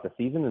throughout the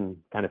season and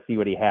kind of see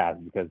what he has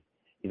because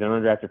he's an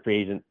undrafted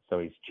free agent, so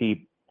he's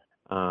cheap.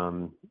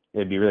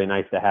 It'd be really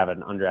nice to have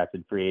an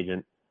undrafted free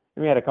agent.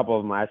 And we had a couple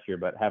of them last year,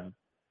 but have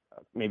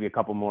maybe a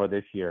couple more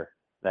this year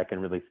that can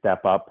really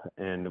step up.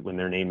 And when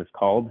their name is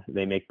called,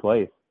 they make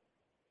plays.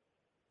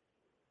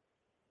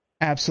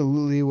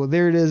 Absolutely. Well,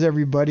 there it is,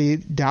 everybody.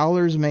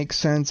 Dollars make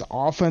sense.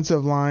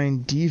 Offensive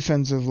line,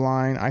 defensive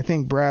line. I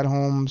think Brad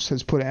Holmes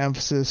has put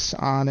emphasis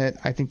on it.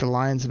 I think the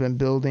Lions have been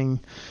building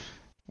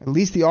at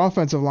least the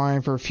offensive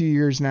line for a few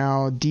years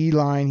now.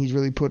 D-line, he's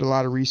really put a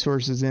lot of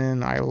resources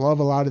in. I love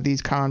a lot of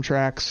these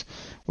contracts.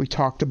 We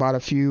talked about a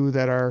few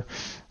that are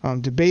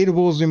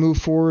debatable as we move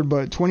forward,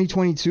 but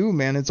 2022,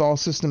 man, it's all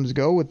systems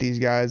go with these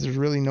guys. There's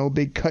really no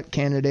big cut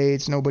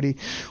candidates, nobody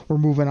we're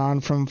moving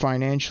on from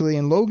financially.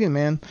 And Logan,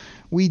 man,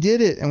 we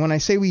did it. And when I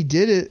say we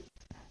did it,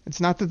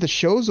 it's not that the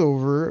show's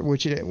over,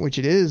 which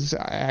it is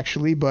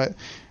actually, but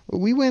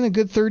we win a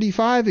good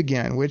 35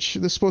 again, which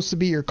is supposed to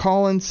be your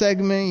call-in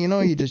segment.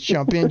 You just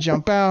jump in,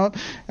 jump out.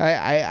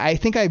 I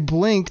think I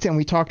blinked and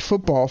we talked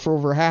football for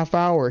over a half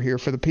hour here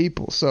for the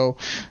people. So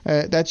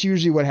that's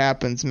usually what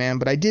happens, man.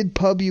 But I did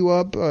pub you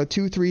up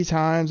 2-3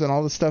 times on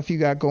all the stuff you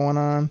got going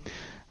on.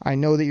 I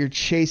know that you're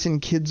chasing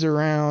kids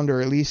around,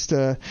 or at least,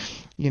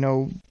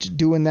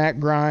 doing that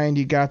grind.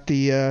 You got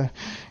the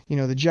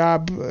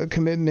job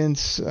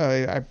commitments.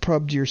 I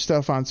pubbed your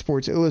stuff on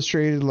Sports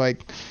Illustrated.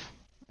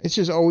 It's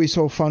just always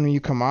so fun when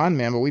you come on,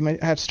 man. But we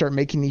might have to start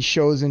making these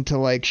shows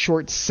into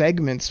short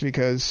segments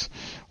because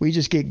we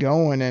just get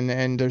going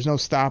and there's no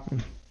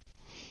stopping.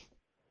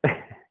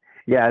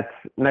 Yeah,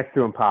 it's next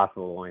to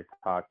impossible to only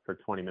talk for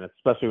 20 minutes,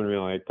 especially when we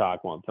only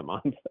talk once a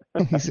month.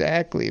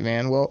 Exactly,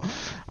 man. Well,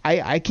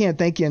 I can't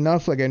thank you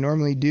enough like I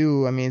normally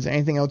do. I mean, is there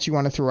anything else you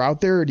want to throw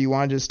out there, or do you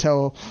want to just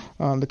tell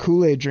the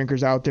Kool-Aid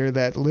drinkers out there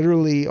that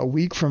literally a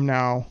week from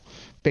now,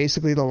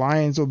 basically the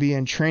Lions will be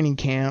in training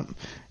camp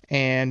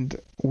and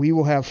we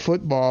will have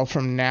football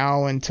from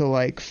now until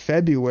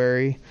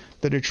February.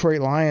 The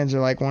Detroit Lions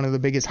are one of the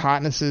biggest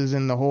hotnesses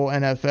in the whole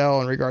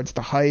NFL in regards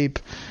to hype.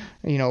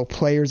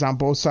 Players on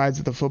both sides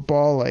of the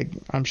football.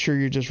 I'm sure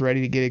you're just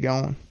ready to get it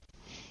going.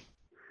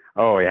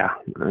 Oh yeah,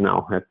 I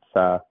know.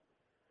 It's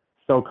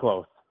so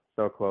close,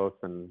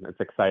 and it's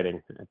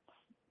exciting.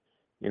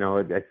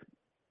 I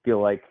feel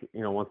like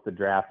once the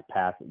draft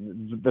passes,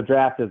 the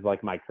draft is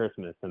like my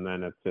Christmas, and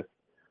then it's just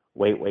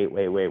wait,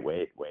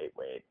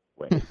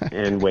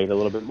 and wait a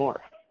little bit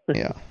more.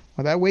 Yeah.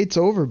 Well, that wait's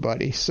over,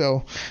 buddy.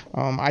 So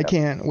I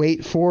can't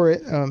wait for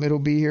it. It'll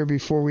be here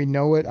before we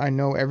know it. I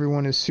know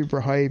everyone is super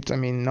hyped. I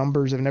mean,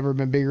 numbers have never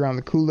been bigger on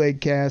the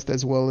Kool-Aid Cast,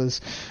 as well as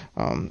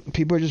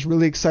people are just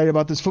really excited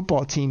about this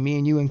football team, me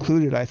and you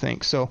included, I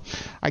think. So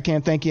I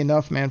can't thank you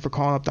enough, man, for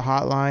calling up the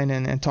hotline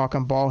and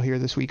talking ball here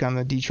this week on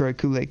the Detroit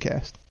Kool-Aid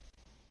Cast.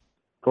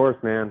 Of course,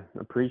 man.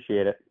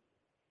 Appreciate it.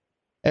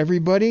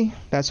 Everybody,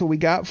 that's what we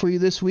got for you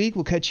this week.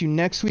 We'll catch you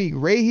next week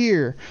right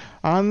here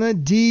on the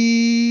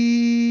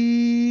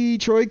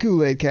Detroit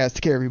Kool-Aid Cast.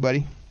 Take care,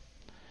 everybody.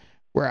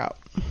 We're out.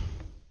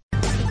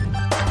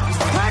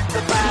 Pack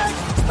the bag,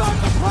 start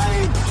the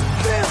plane.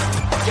 This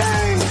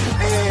game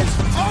is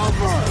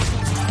over.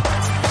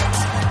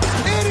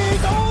 It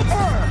is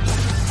over.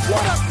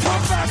 What a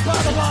comeback by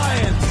the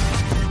Lions.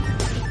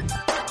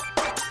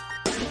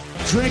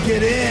 Drink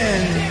it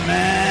in,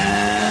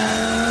 man.